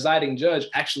 the presiding judge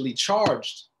actually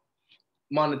charged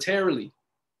monetarily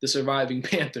the surviving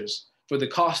Panthers for the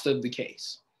cost of the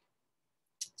case.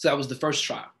 So that was the first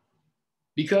trial.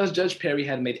 Because Judge Perry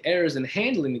had made errors in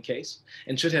handling the case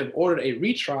and should have ordered a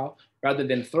retrial rather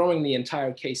than throwing the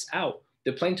entire case out,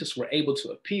 the plaintiffs were able to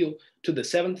appeal to the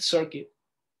Seventh Circuit.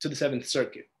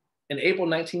 In April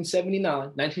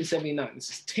 1979, this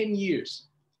is 10 years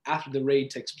after the raid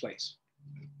takes place.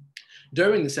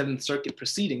 During the Seventh Circuit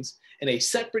proceedings, in a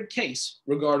separate case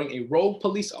regarding a rogue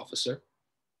police officer,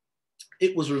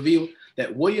 it was revealed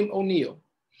that William O'Neill,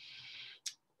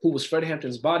 who was Fred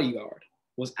Hampton's bodyguard,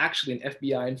 was actually an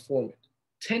FBI informant.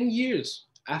 10 years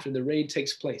after the raid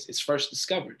takes place, it's first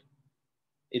discovered.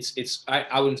 I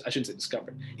shouldn't say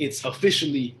discovered. It's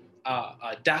officially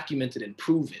documented and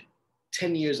proven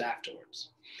 10 years afterwards.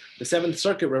 The Seventh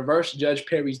Circuit reversed Judge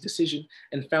Perry's decision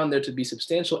and found there to be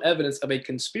substantial evidence of a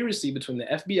conspiracy between the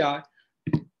FBI,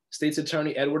 State's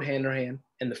Attorney Edward Hanrahan,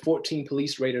 and the 14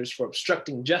 police raiders for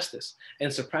obstructing justice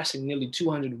and suppressing nearly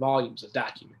 200 volumes of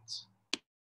documents.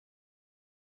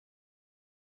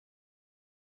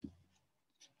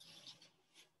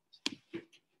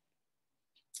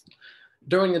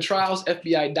 During the trials,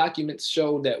 FBI documents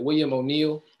showed that William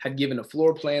O'Neill had given a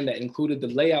floor plan that included the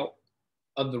layout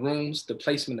of the rooms, the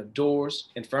placement of doors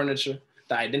and furniture,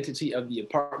 the identity of the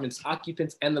apartment's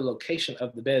occupants, and the location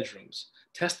of the bedrooms.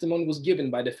 Testimony was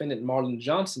given by defendant Marlon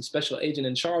Johnson, special agent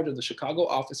in charge of the Chicago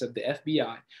office of the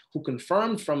FBI, who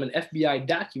confirmed from an FBI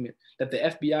document that the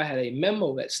FBI had a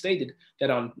memo that stated that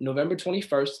on November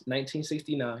 21st,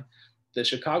 1969, the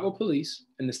Chicago police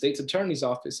and the state's attorney's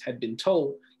office had been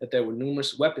told that there were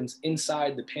numerous weapons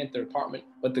inside the Panther apartment,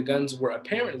 but the guns were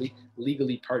apparently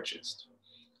legally purchased.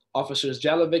 Officers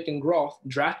Jalovic and Groff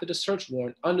drafted a search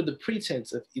warrant under the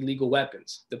pretense of illegal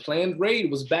weapons. The planned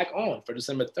raid was back on for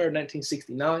December 3rd,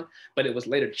 1969, but it was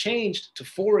later changed to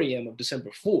 4 a.m. of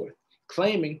December 4th,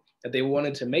 claiming that they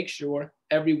wanted to make sure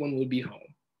everyone would be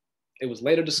home. It was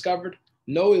later discovered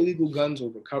no illegal guns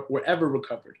were ever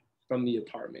recovered from the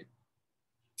apartment.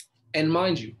 And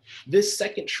mind you, this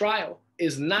second trial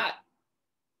is not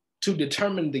to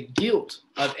determine the guilt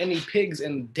of any pigs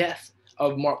in the death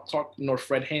of Mark Clark nor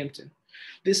Fred Hampton.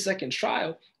 This second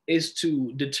trial is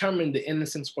to determine the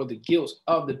innocence or the guilt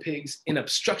of the pigs in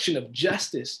obstruction of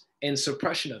justice and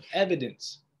suppression of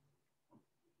evidence.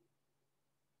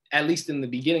 At least in the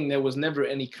beginning, there was never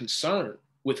any concern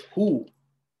with who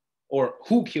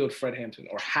killed Fred Hampton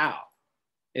or how.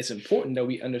 It's important that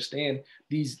we understand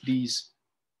these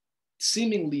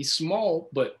seemingly small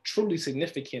but truly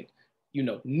significant,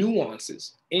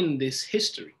 nuances in this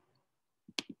history.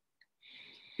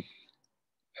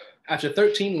 After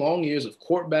 13 long years of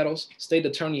court battles, State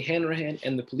Attorney Hanrahan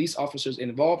and the police officers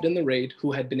involved in the raid,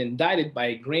 who had been indicted by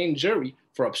a grand jury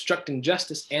for obstructing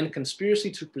justice and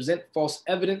conspiracy to present false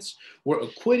evidence, were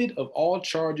acquitted of all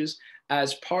charges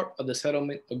as part of the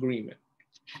settlement agreement.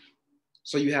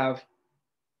 So you have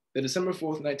the December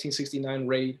 4th, 1969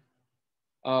 raid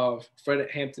of Fred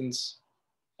Hampton's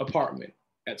apartment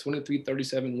at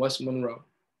 2337 West Monroe.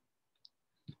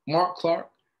 Mark Clark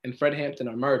and Fred Hampton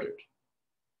are murdered.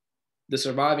 the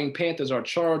surviving Panthers are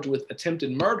charged with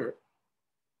attempted murder.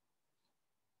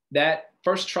 That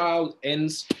first trial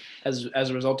ends as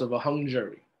a result of a hung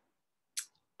jury.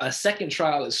 A second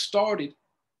trial is started,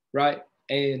 right?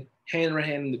 And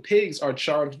Hanrahan and the pigs are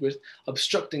charged with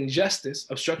obstruction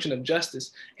of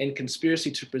justice, and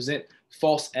conspiracy to present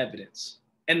false evidence.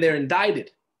 And they're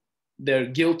indicted. Their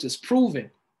guilt is proven.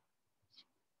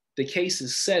 The case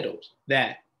is settled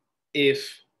that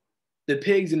if the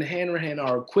pigs and Hanrahan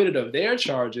are acquitted of their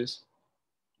charges,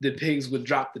 the pigs would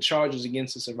drop the charges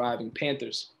against the surviving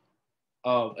Panthers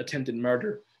of attempted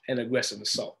murder and aggressive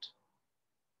assault.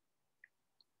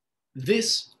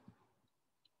 This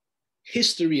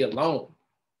history alone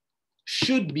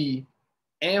should be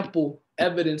ample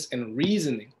evidence and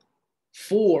reasoning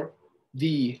for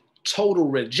the total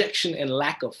rejection and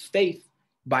lack of faith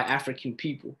by African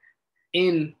people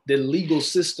in the legal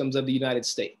systems of the United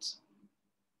States.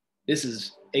 This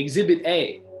is Exhibit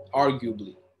A,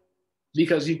 arguably,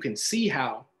 because you can see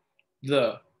how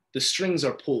the strings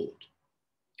are pulled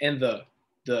and the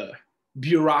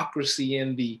bureaucracy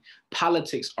and the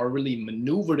politics are really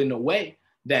maneuvered in a way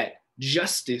that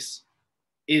justice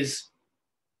is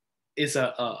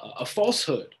a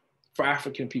falsehood for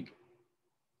African people.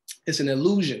 It's an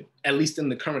illusion, at least in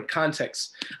the current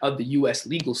context of the US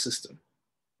legal system,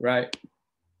 right?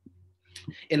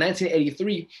 In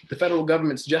 1983, the federal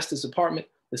government's Justice Department,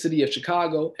 the city of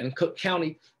Chicago, and Cook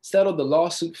County settled the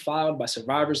lawsuit filed by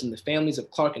survivors and the families of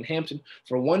Clark and Hampton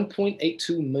for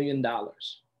 $1.82 million.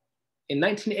 In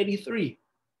 1983,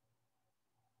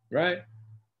 right?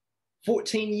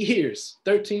 14 years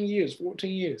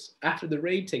after the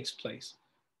raid takes place,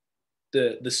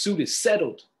 the suit is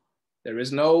settled. There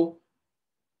is no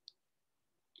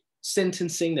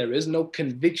sentencing, there is no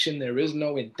conviction, there is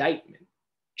no indictment.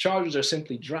 Charges are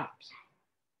simply dropped.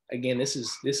 Again, this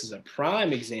is a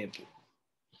prime example,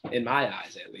 in my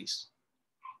eyes at least,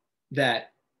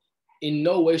 that in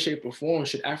no way, shape, or form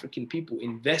should African people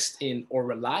invest in or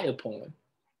rely upon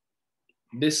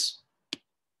this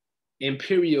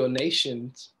imperial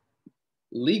nation's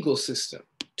legal system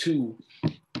to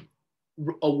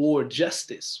award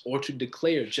justice or to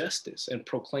declare justice and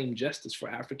proclaim justice for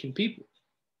African people.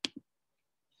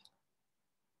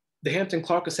 The Hampton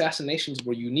Clark assassinations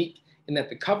were unique in that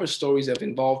the cover stories of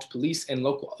involved police and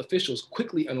local officials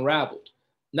quickly unraveled.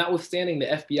 Notwithstanding the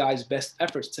FBI's best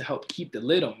efforts to help keep the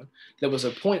lid on, there was a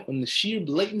point when the sheer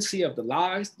blatancy of the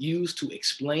lies used to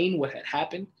explain what had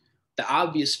happened, the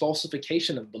obvious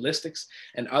falsification of ballistics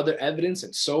and other evidence,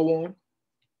 and so on,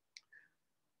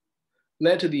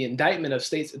 led to the indictment of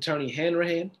State's Attorney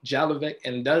Hanrahan, Jalovec,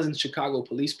 and a dozen Chicago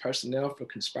police personnel for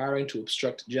conspiring to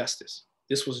obstruct justice.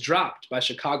 This was dropped by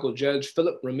Chicago Judge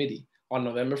Philip Remedy on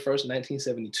November 1st,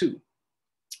 1972.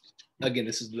 Again,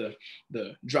 this is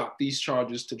the drop these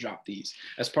charges to drop these,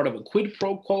 as part of a quid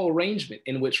pro quo arrangement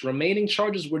in which remaining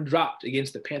charges were dropped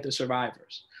against the Panther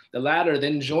survivors. The latter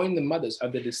then joined the mothers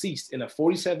of the deceased in a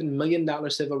 $47 million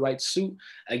civil rights suit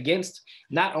against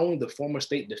not only the former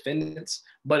state defendants,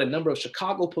 but a number of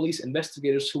Chicago police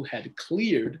investigators who had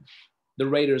cleared the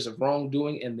raiders of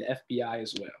wrongdoing and the FBI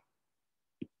as well.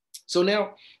 So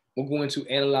now we're going to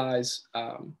analyze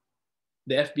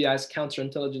the FBI's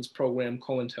counterintelligence program,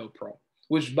 COINTELPRO,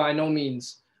 which by no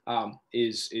means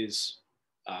is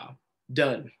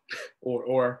done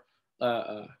or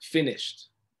finished.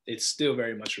 It's still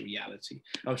very much a reality.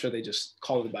 I'm sure they just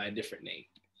call it by a different name.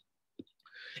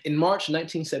 In March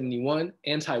 1971,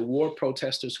 anti-war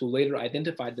protesters who later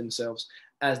identified themselves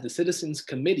as the Citizens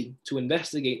Committee to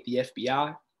investigate the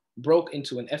FBI broke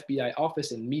into an FBI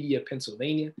office in Media,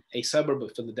 Pennsylvania, a suburb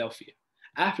of Philadelphia.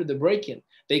 After the break-in,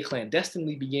 they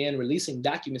clandestinely began releasing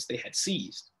documents they had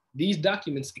seized. These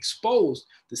documents exposed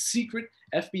the secret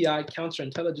FBI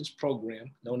counterintelligence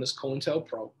program known as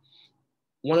COINTELPRO.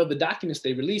 One of the documents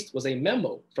they released was a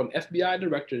memo from FBI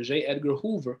Director J. Edgar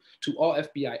Hoover to all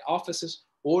FBI offices,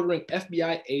 ordering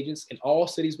FBI agents in all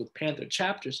cities with Panther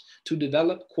chapters to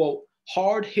develop, quote,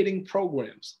 hard-hitting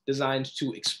programs designed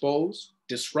to expose,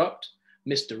 disrupt,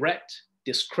 misdirect,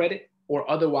 discredit, or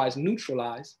otherwise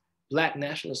neutralize Black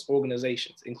nationalist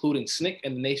organizations, including SNCC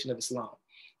and the Nation of Islam.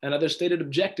 Another stated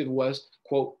objective was,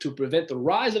 quote, to prevent the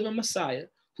rise of a messiah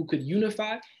who could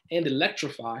unify and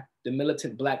electrify the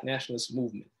militant Black nationalist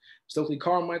movement. Stokely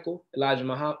Carmichael,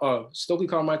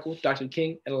 Dr.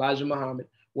 King, and Elijah Muhammad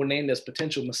were named as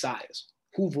potential messiahs.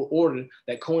 Hoover ordered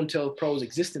that COINTELPRO's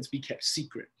existence be kept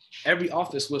secret. Every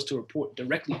office was to report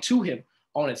directly to him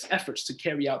on its efforts to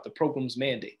carry out the program's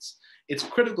mandates. It's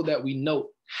critical that we note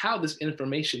how this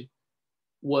information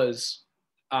was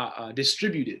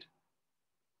distributed.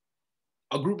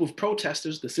 a group of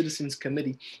protesters, the Citizens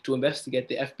Committee to investigate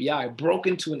the FBI, broke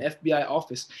into an FBI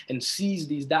office and seized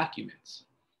these documents.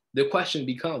 The question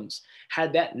becomes,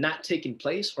 had that not taken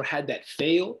place or had that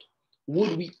failed,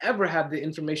 would we ever have the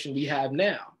information we have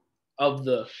now of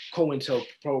the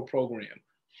COINTELPRO program,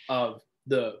 of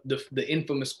the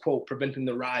infamous quote, preventing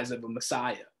the rise of a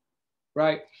messiah,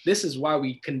 right? This is why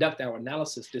we conduct our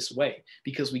analysis this way,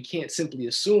 because we can't simply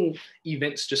assume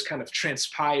events just kind of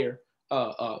transpire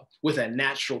with a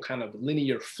natural kind of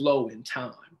linear flow in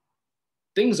time.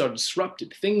 Things are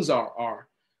disrupted. Things are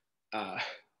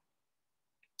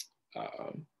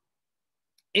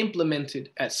implemented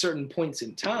at certain points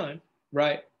in time,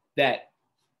 right? That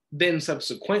then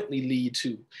subsequently lead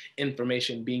to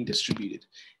information being distributed,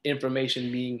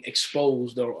 information being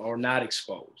exposed or not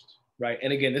exposed, right?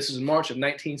 And again, this is March of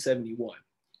 1971.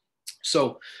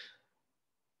 So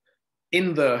in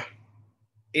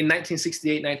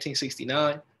 1968,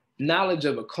 1969, knowledge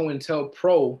of a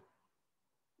COINTELPRO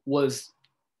was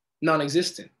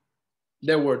non-existent.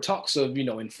 There were talks of,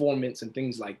 informants and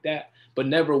things like that, but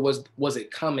never was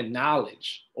it common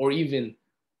knowledge or even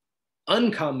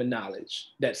uncommon knowledge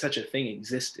that such a thing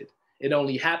existed. It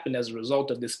only happened as a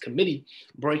result of this committee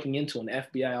breaking into an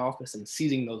FBI office and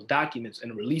seizing those documents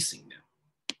and releasing them.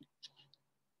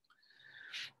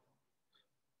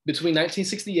 Between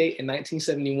 1968 and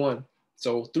 1971,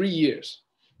 so 3 years,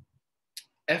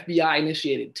 FBI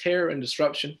initiated terror and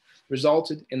disruption,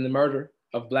 resulted in the murder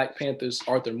of Black Panthers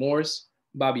Arthur Morris,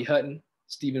 Bobby Hutton,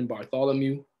 Stephen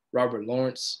Bartholomew, Robert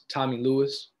Lawrence, Tommy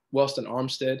Lewis, Welton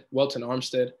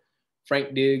Armstead,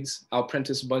 Frank Diggs,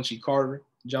 Alprentice Bunchy Carter,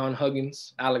 John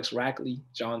Huggins, Alex Rackley,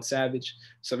 John Savage,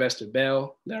 Sylvester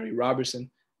Bell, Larry Robertson,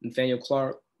 Nathaniel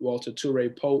Clark, Walter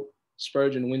Toure Pope,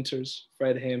 Spurgeon Winters,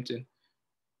 Fred Hampton,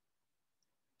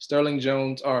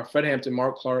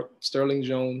 Mark Clark, Sterling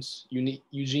Jones,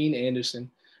 Eugene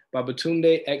Anderson,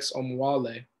 Babatunde X.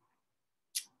 Omwale,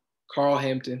 Carl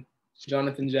Hampton,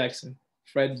 Jonathan Jackson,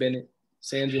 Fred Bennett,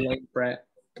 Sandra Lang Pratt,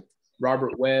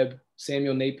 Robert Webb,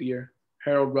 Samuel Napier,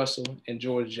 Harold Russell, and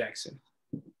George Jackson.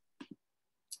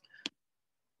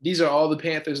 These are all the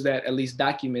Panthers that, at least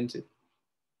documented,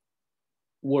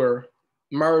 were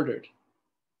murdered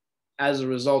as a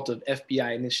result of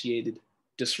FBI-initiated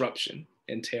disruption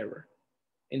and terror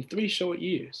in 3 short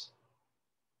years.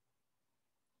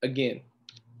 Again,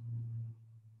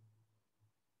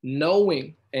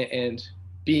 knowing and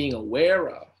being aware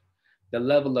of the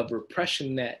level of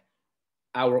repression that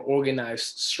our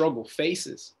organized struggle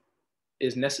faces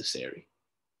is necessary.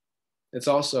 It's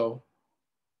also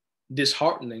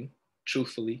disheartening,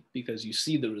 truthfully, because you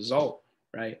see the result,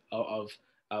 right, of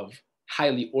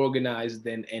highly organized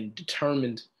and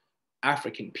determined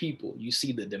African people. You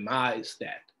see the demise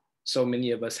that so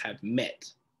many of us have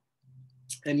met,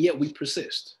 and yet we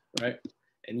persist, right?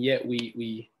 And yet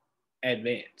we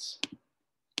advance.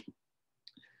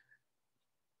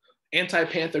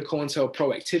 Anti-Panther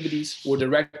COINTELPRO activities were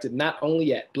directed not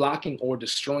only at blocking or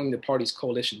destroying the party's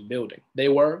coalition building. They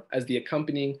were, as the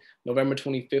accompanying November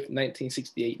 25th,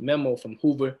 1968 memo from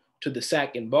Hoover to the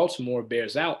SAC in Baltimore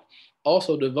bears out,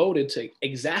 also devoted to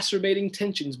exacerbating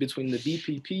tensions between the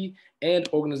BPP and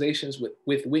organizations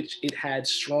with which it had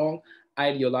strong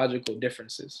ideological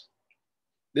differences.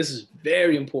 This is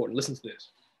very important. Listen to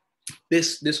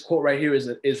this. This quote right here is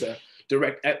a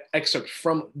direct excerpt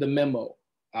from the memo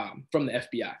from the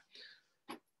FBI.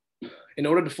 In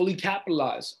order to fully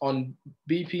capitalize on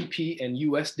BPP and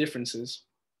US differences,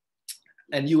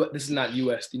 and this is not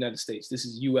US, the United States, this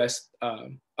is US,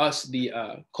 us, the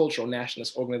Cultural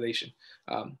Nationalist Organization,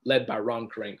 led by Ron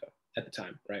Karenga at the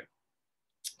time, right?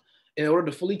 In order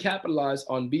to fully capitalize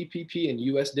on BPP and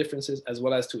US differences, as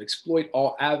well as to exploit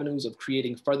all avenues of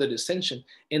creating further dissension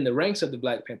in the ranks of the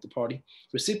Black Panther Party,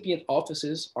 recipient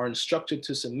offices are instructed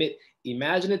to submit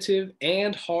imaginative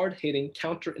and hard-hitting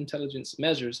counterintelligence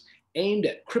measures aimed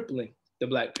at crippling the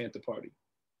Black Panther Party.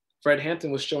 Fred Hampton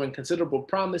was showing considerable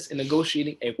promise in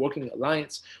negotiating a working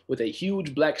alliance with a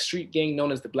huge Black street gang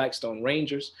known as the Blackstone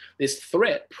Rangers. This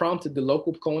threat prompted the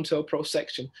local COINTELPRO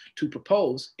section to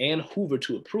propose, and Hoover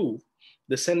to approve,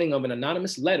 the sending of an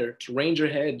anonymous letter to Ranger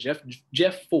head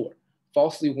Jeff Ford,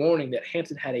 falsely warning that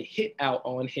Hampton had a hit out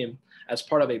on him as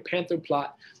part of a Panther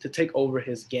plot to take over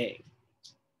his gang.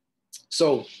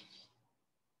 So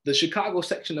the Chicago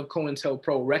section of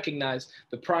COINTELPRO recognized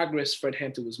the progress Fred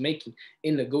Hampton was making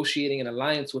in negotiating an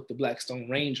alliance with the Blackstone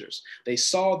Rangers. They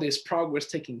saw this progress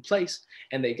taking place,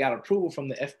 and they got approval from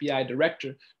the FBI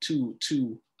director to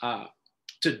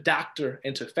doctor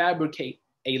and to fabricate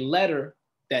a letter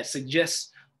that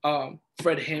suggests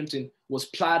Fred Hampton was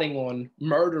plotting on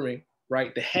murdering,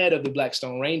 right, the head of the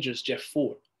Blackstone Rangers, Jeff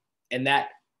Ford. And that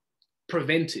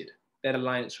prevented that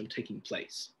alliance from taking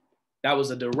place. That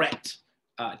was a direct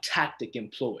tactic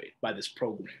employed by this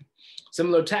program.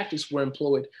 Similar tactics were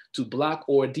employed to block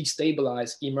or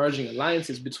destabilize emerging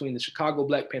alliances between the Chicago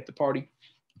Black Panther Party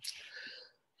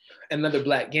and another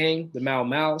black gang, the Mau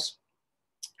Mau's,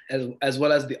 as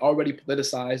well as the already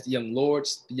politicized Young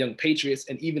Lords, the Young Patriots,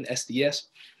 and even SDS,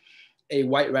 a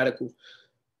white radical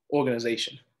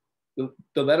organization.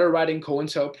 The letter-writing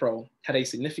COINTELPRO had a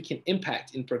significant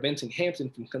impact in preventing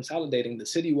Hampton from consolidating the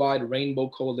citywide rainbow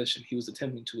coalition he was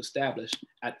attempting to establish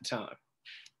at the time.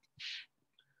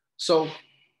 So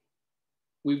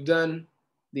we've done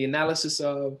the analysis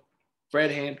of Fred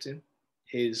Hampton,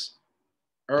 his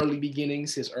early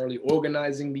beginnings, his early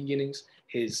organizing beginnings,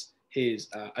 his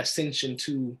ascension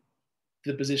to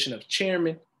the position of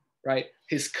chairman, right?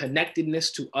 His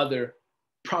connectedness to other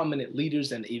prominent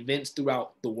leaders and events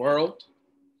throughout the world.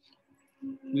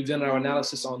 We've done our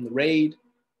analysis on the raid,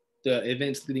 the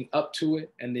events leading up to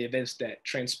it, and the events that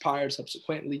transpired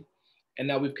subsequently. And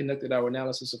now we've conducted our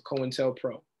analysis of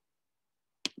COINTELPRO.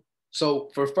 So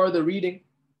for further reading,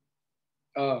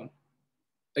 again,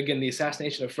 the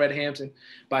assassination of Fred Hampton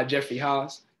by Jeffrey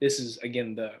Haas. This is,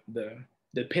 again,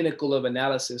 the pinnacle of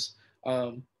analysis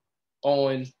on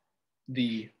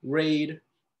the raid,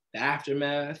 the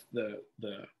aftermath, the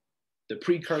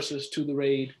precursors to the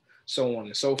raid, so on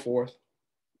and so forth.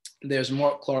 There's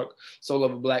Mark Clark, Soul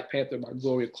of a Black Panther by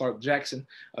Gloria Clark Jackson,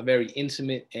 a very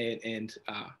intimate and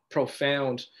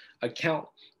profound account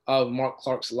of Mark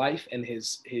Clark's life and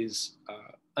his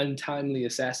untimely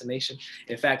assassination.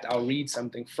 In fact, I'll read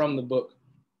something from the book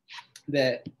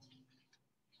that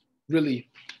really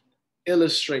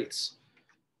illustrates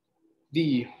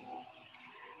the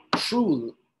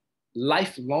true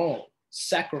lifelong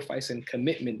sacrifice and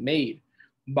commitment made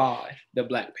by the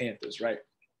Black Panthers, right?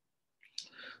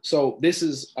 So this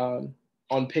is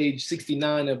on page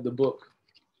 69 of the book,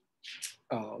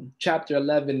 chapter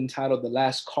 11, entitled The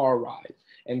Last Car Ride.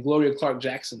 And Gloria Clark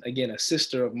Jackson, again, a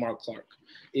sister of Mark Clark,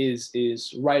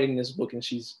 is writing this book, and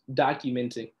she's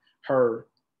documenting her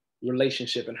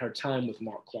relationship and her time with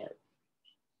Mark Clark.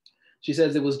 She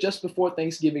says, "It was just before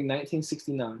Thanksgiving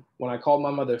 1969 when I called my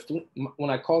mother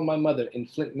in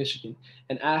Flint, Michigan,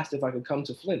 and asked if I could come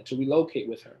to Flint to relocate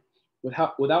with her.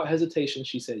 Without hesitation,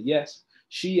 she said yes.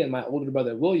 She and my older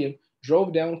brother William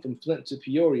drove down from Flint to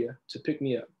Peoria to pick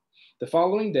me up. The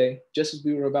following day, just as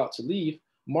we were about to leave,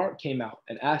 Mark came out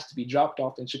and asked to be dropped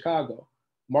off in Chicago.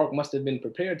 Mark must have been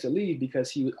prepared to leave because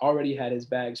he already had his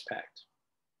bags packed.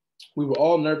 We were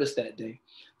all nervous that day.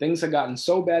 Things had gotten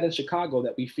so bad in Chicago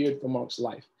that we feared for Mark's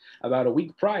life. About a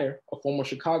week prior, a former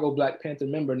Chicago Black Panther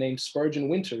member named Spurgeon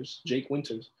Winters, Jake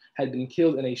Winters, had been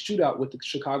killed in a shootout with the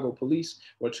Chicago police,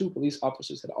 where 2 police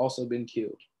officers had also been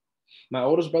killed. My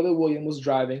oldest brother William was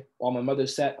driving while my mother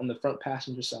sat on the front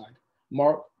passenger side.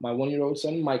 Mark, my 1-year-old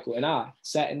son Michael, and I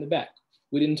sat in the back.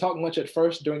 We didn't talk much at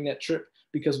first during that trip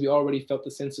because we already felt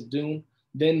the sense of doom.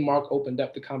 Then Mark opened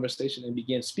up the conversation and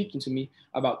began speaking to me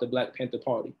about the Black Panther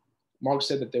Party. Mark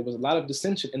said that there was a lot of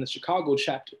dissension in the Chicago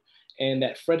chapter and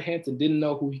that Fred Hampton didn't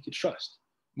know who he could trust.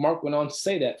 Mark went on to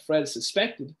say that Fred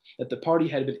suspected that the party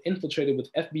had been infiltrated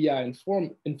with FBI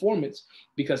informants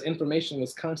because information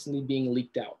was constantly being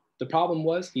leaked out. The problem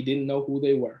was he didn't know who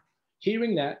they were.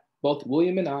 Hearing that, both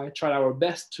William and I tried our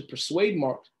best to persuade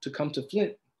Mark to come to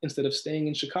Flint instead of staying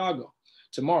in Chicago.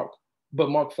 But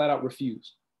Mark flat out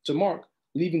refused. To Mark,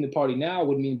 leaving the party now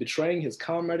would mean betraying his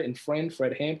comrade and friend,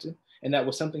 Fred Hampton, and that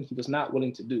was something he was not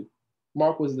willing to do.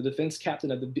 Mark was the defense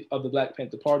captain of the Black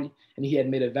Panther Party, and he had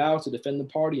made a vow to defend the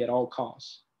party at all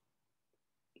costs.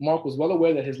 Mark was well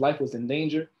aware that his life was in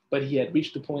danger, but he had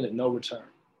reached the point of no return.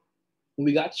 When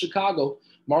we got to Chicago,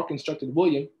 Mark instructed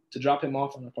William to drop him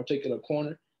off on a particular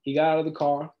corner. He got out of the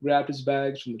car, grabbed his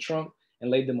bags from the trunk,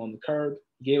 and laid them on the curb.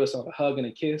 He gave us all a hug and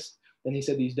a kiss. Then he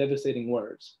said these devastating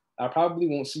words: "I probably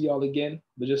won't see y'all again,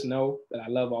 but just know that I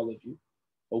love all of you."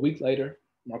 A week later,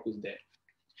 Mark was dead.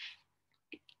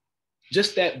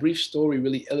 Just that brief story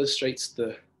really illustrates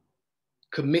the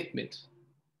commitment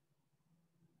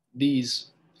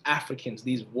these Africans,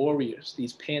 these warriors,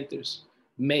 these Panthers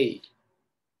made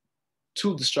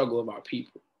to the struggle of our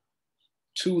people,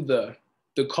 to the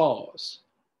cause,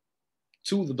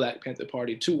 to the Black Panther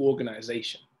Party, to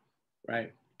organization,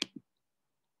 right?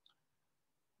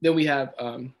 Then we have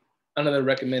another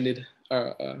recommended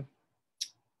book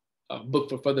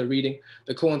for further reading,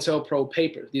 the COINTELPRO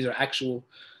papers. These are actual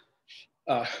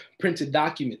printed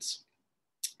documents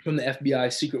from the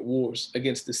FBI's secret wars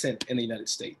against dissent in the United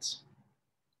States.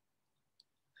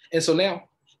 And so now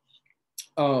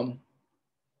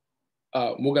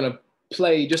we're gonna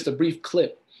play just a brief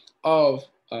clip of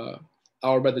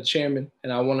our brother chairman,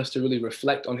 and I want us to really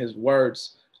reflect on his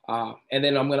words. And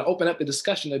then I'm going to open up the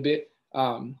discussion a bit,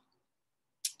 and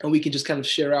we can just kind of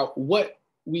share out what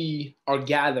we are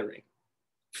gathering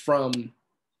from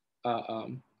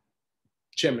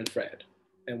Chairman Fred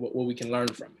and what we can learn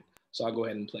from it. So I'll go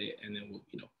ahead and play it, and then we'll,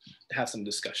 have some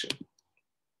discussion.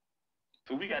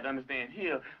 So we got to understand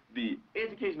here the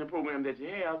educational program that you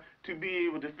have to be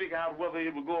able to figure out whether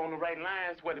it will go on the right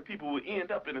lines where the people will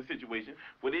end up in a situation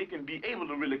where they can be able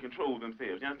to really control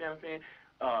themselves. You understand what I'm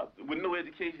saying? With no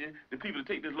education, the people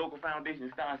take this local foundation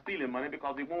and start stealing money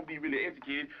because they won't be really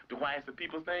educated to why it's the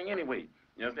people's thing anyway.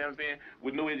 You understand what I'm saying?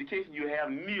 With no education, you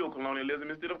have neo-colonialism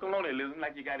instead of colonialism,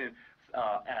 like you got in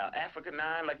Africa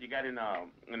now, like you got in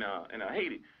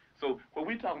Haiti. So what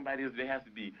we're talking about is there has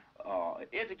to be an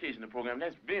educational program.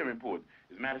 That's very important.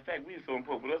 As a matter of fact, it's so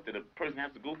important for us that a person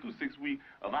has to go through 6 weeks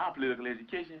of our political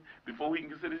education before he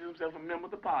can consider himself a member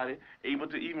of the party, able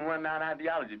to even run down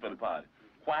ideology for the party.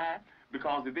 Why?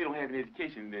 Because if they don't have an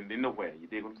education, then they're nowhere. You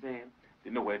dig what I'm saying?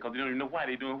 They're nowhere because they don't even know why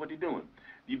they're doing what they're doing.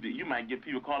 You might get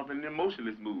people caught up in the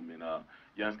emotionalist movement.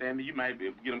 You understand me? You might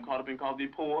get them caught up in because they're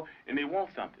poor and they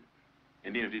want something.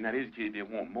 And then if they're not educated, they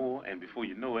want more, and before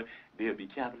you know it, they'll be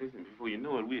capitalists, and before you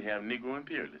know it, we have Negro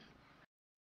imperialists.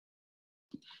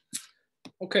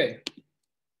 Okay.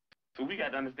 So we got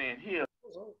to understand here.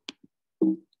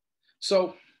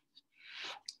 So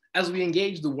as we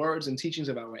engage the words and teachings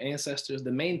of our ancestors,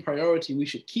 the main priority we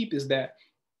should keep is that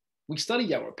we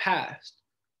study our past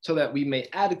so that we may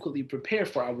adequately prepare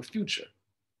for our future.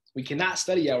 We cannot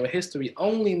study our history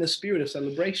only in the spirit of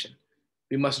celebration.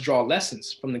 We must draw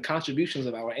lessons from the contributions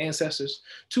of our ancestors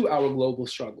to our global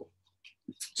struggle.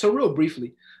 So real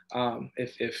briefly,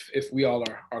 if we all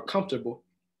are comfortable,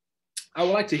 I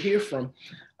would like to hear from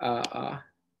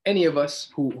any of us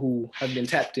who have been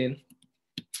tapped in,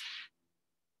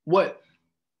 what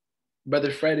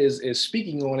Brother Fred is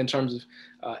speaking on in terms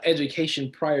of education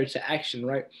prior to action,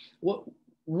 right?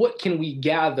 What can we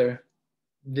gather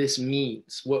this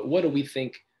means? What do we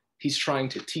think he's trying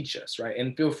to teach us, right?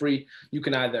 And feel free, you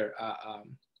can either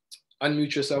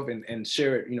unmute yourself and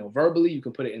share it, verbally. You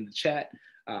can put it in the chat,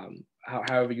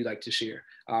 however you like to share.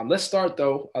 Let's start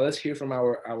though. Let's hear from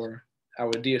our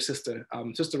dear sister,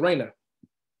 Sister Raina.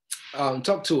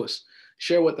 Talk to us.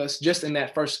 Share with us just in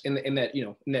that first, in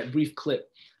that brief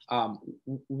clip.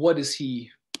 What's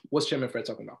Chairman Fred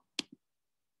talking about?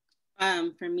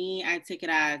 For me, I took it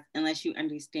as, unless you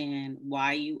understand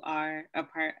why you are a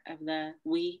part of the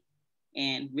we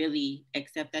and really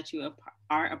accept that you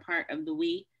are a part of the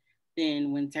we,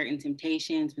 then when certain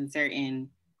temptations, when certain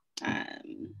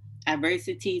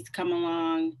adversities come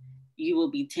along, you will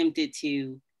be tempted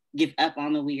to give up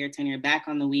on the we or turn your back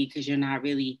on the we because you're not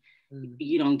really,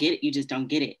 you don't get it, you just don't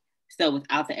get it. So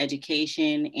without the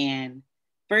education, and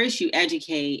first you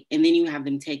educate and then you have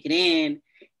them take it in,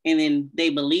 and then they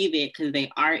believe it because they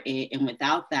are it. And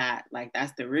without that, like,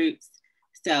 that's the roots.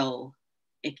 So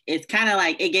it's kind of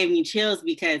like, it gave me chills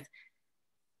because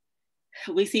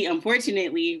we see,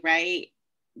 unfortunately, right,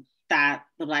 that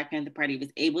the Black Panther Party was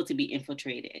able to be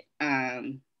infiltrated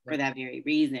for that very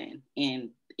reason. And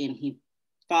he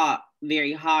fought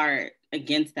very hard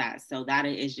against that. So that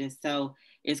is just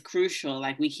it's crucial.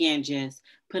 Like, we can't just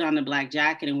put on the black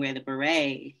jacket and wear the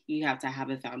beret. You have to have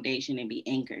a foundation and be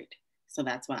anchored. So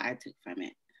that's what I took from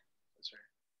it. That's right.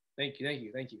 Thank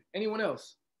you. Anyone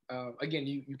else? Again,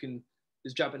 you can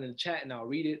just drop it in the chat and I'll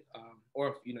read it. Or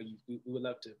if we would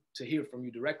love to hear from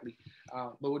you directly.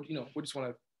 But we just want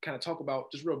to kind of talk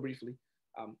about, just real briefly,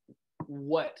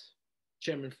 what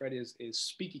Chairman Fred is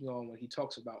speaking on when he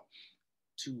talks about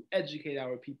to educate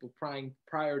our people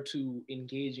prior to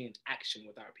engaging in action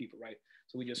with our people, right?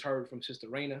 So we just heard from Sister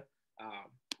Raina,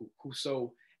 who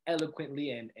so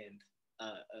eloquently and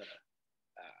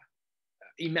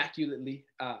immaculately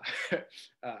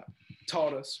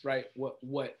taught us, right,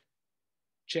 what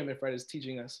Chairman Fred is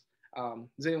teaching us.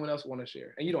 Does anyone else want to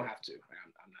share? And you don't have to.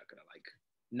 I'm not gonna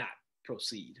not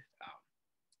proceed.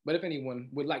 But if anyone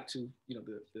would like to,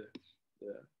 the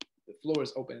floor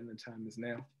is open and the time is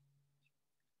now.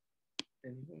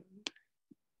 Anyone?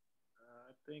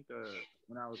 I think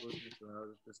when I was listening to it, I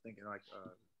was just thinking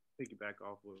piggyback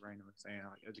off what Raina was saying,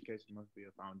 like, education must be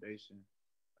a foundation.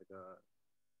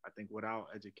 I think without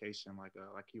education, like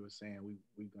he was saying,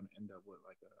 we're gonna end up with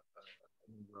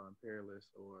a Negro imperialist,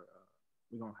 or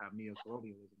we're gonna have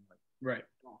neo-colonialism. Right.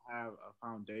 We don't have a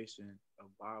foundation of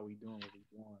why we doing what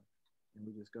we're doing, and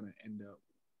we're just gonna end up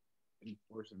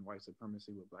enforcing white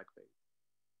supremacy with blackface.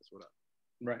 That's what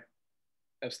Right.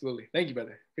 Absolutely. Thank you,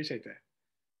 brother. Appreciate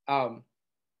that.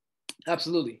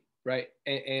 Absolutely. Right.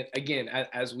 And again,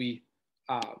 as we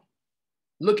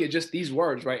look at just these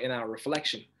words, right, in our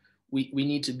reflection, we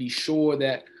need to be sure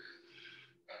that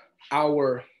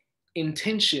our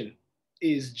intention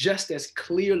is just as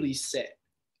clearly set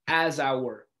as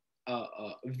our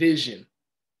vision,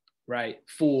 right,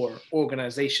 for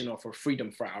organization or for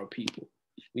freedom for our people.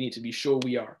 We need to be sure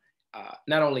we are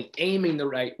not only aiming the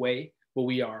right way, but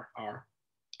we are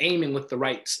aiming with the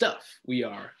right stuff. We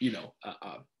are,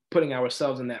 putting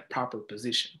ourselves in that proper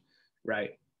position,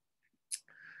 right?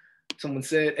 Someone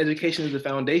said, education is the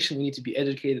foundation. We need to be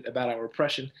educated about our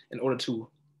oppression in order to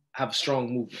have a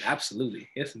strong movement. Absolutely.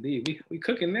 Yes, indeed. We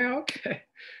cooking now.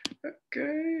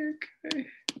 Okay.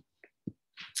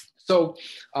 So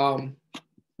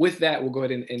with that, we'll go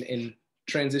ahead and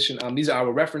transition. These are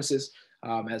our references.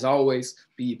 As always,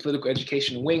 the political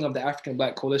education wing of the African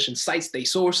Black Coalition cites their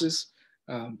sources.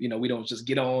 We don't just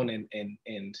get on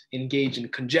and engage in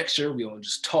conjecture. We don't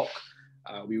just talk.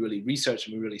 We really research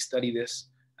and we really study this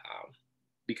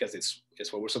because it's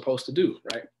what we're supposed to do,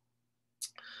 right?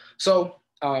 So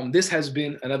this has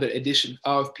been another edition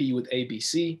of P with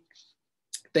ABC.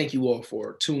 Thank you all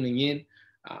for tuning in.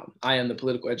 I am the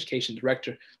Political Education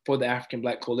Director for the African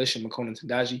Black Coalition, Makonnen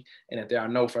Tendaji. And if there are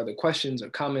no further questions or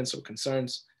comments or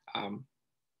concerns,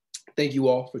 thank you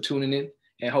all for tuning in.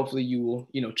 And hopefully you will,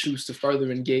 choose to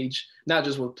further engage, not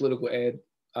just with political ed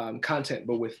content,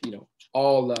 but with,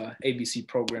 all ABC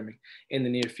programming in the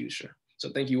near future. So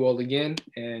thank you all again,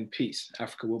 and peace.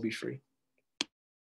 Africa will be free.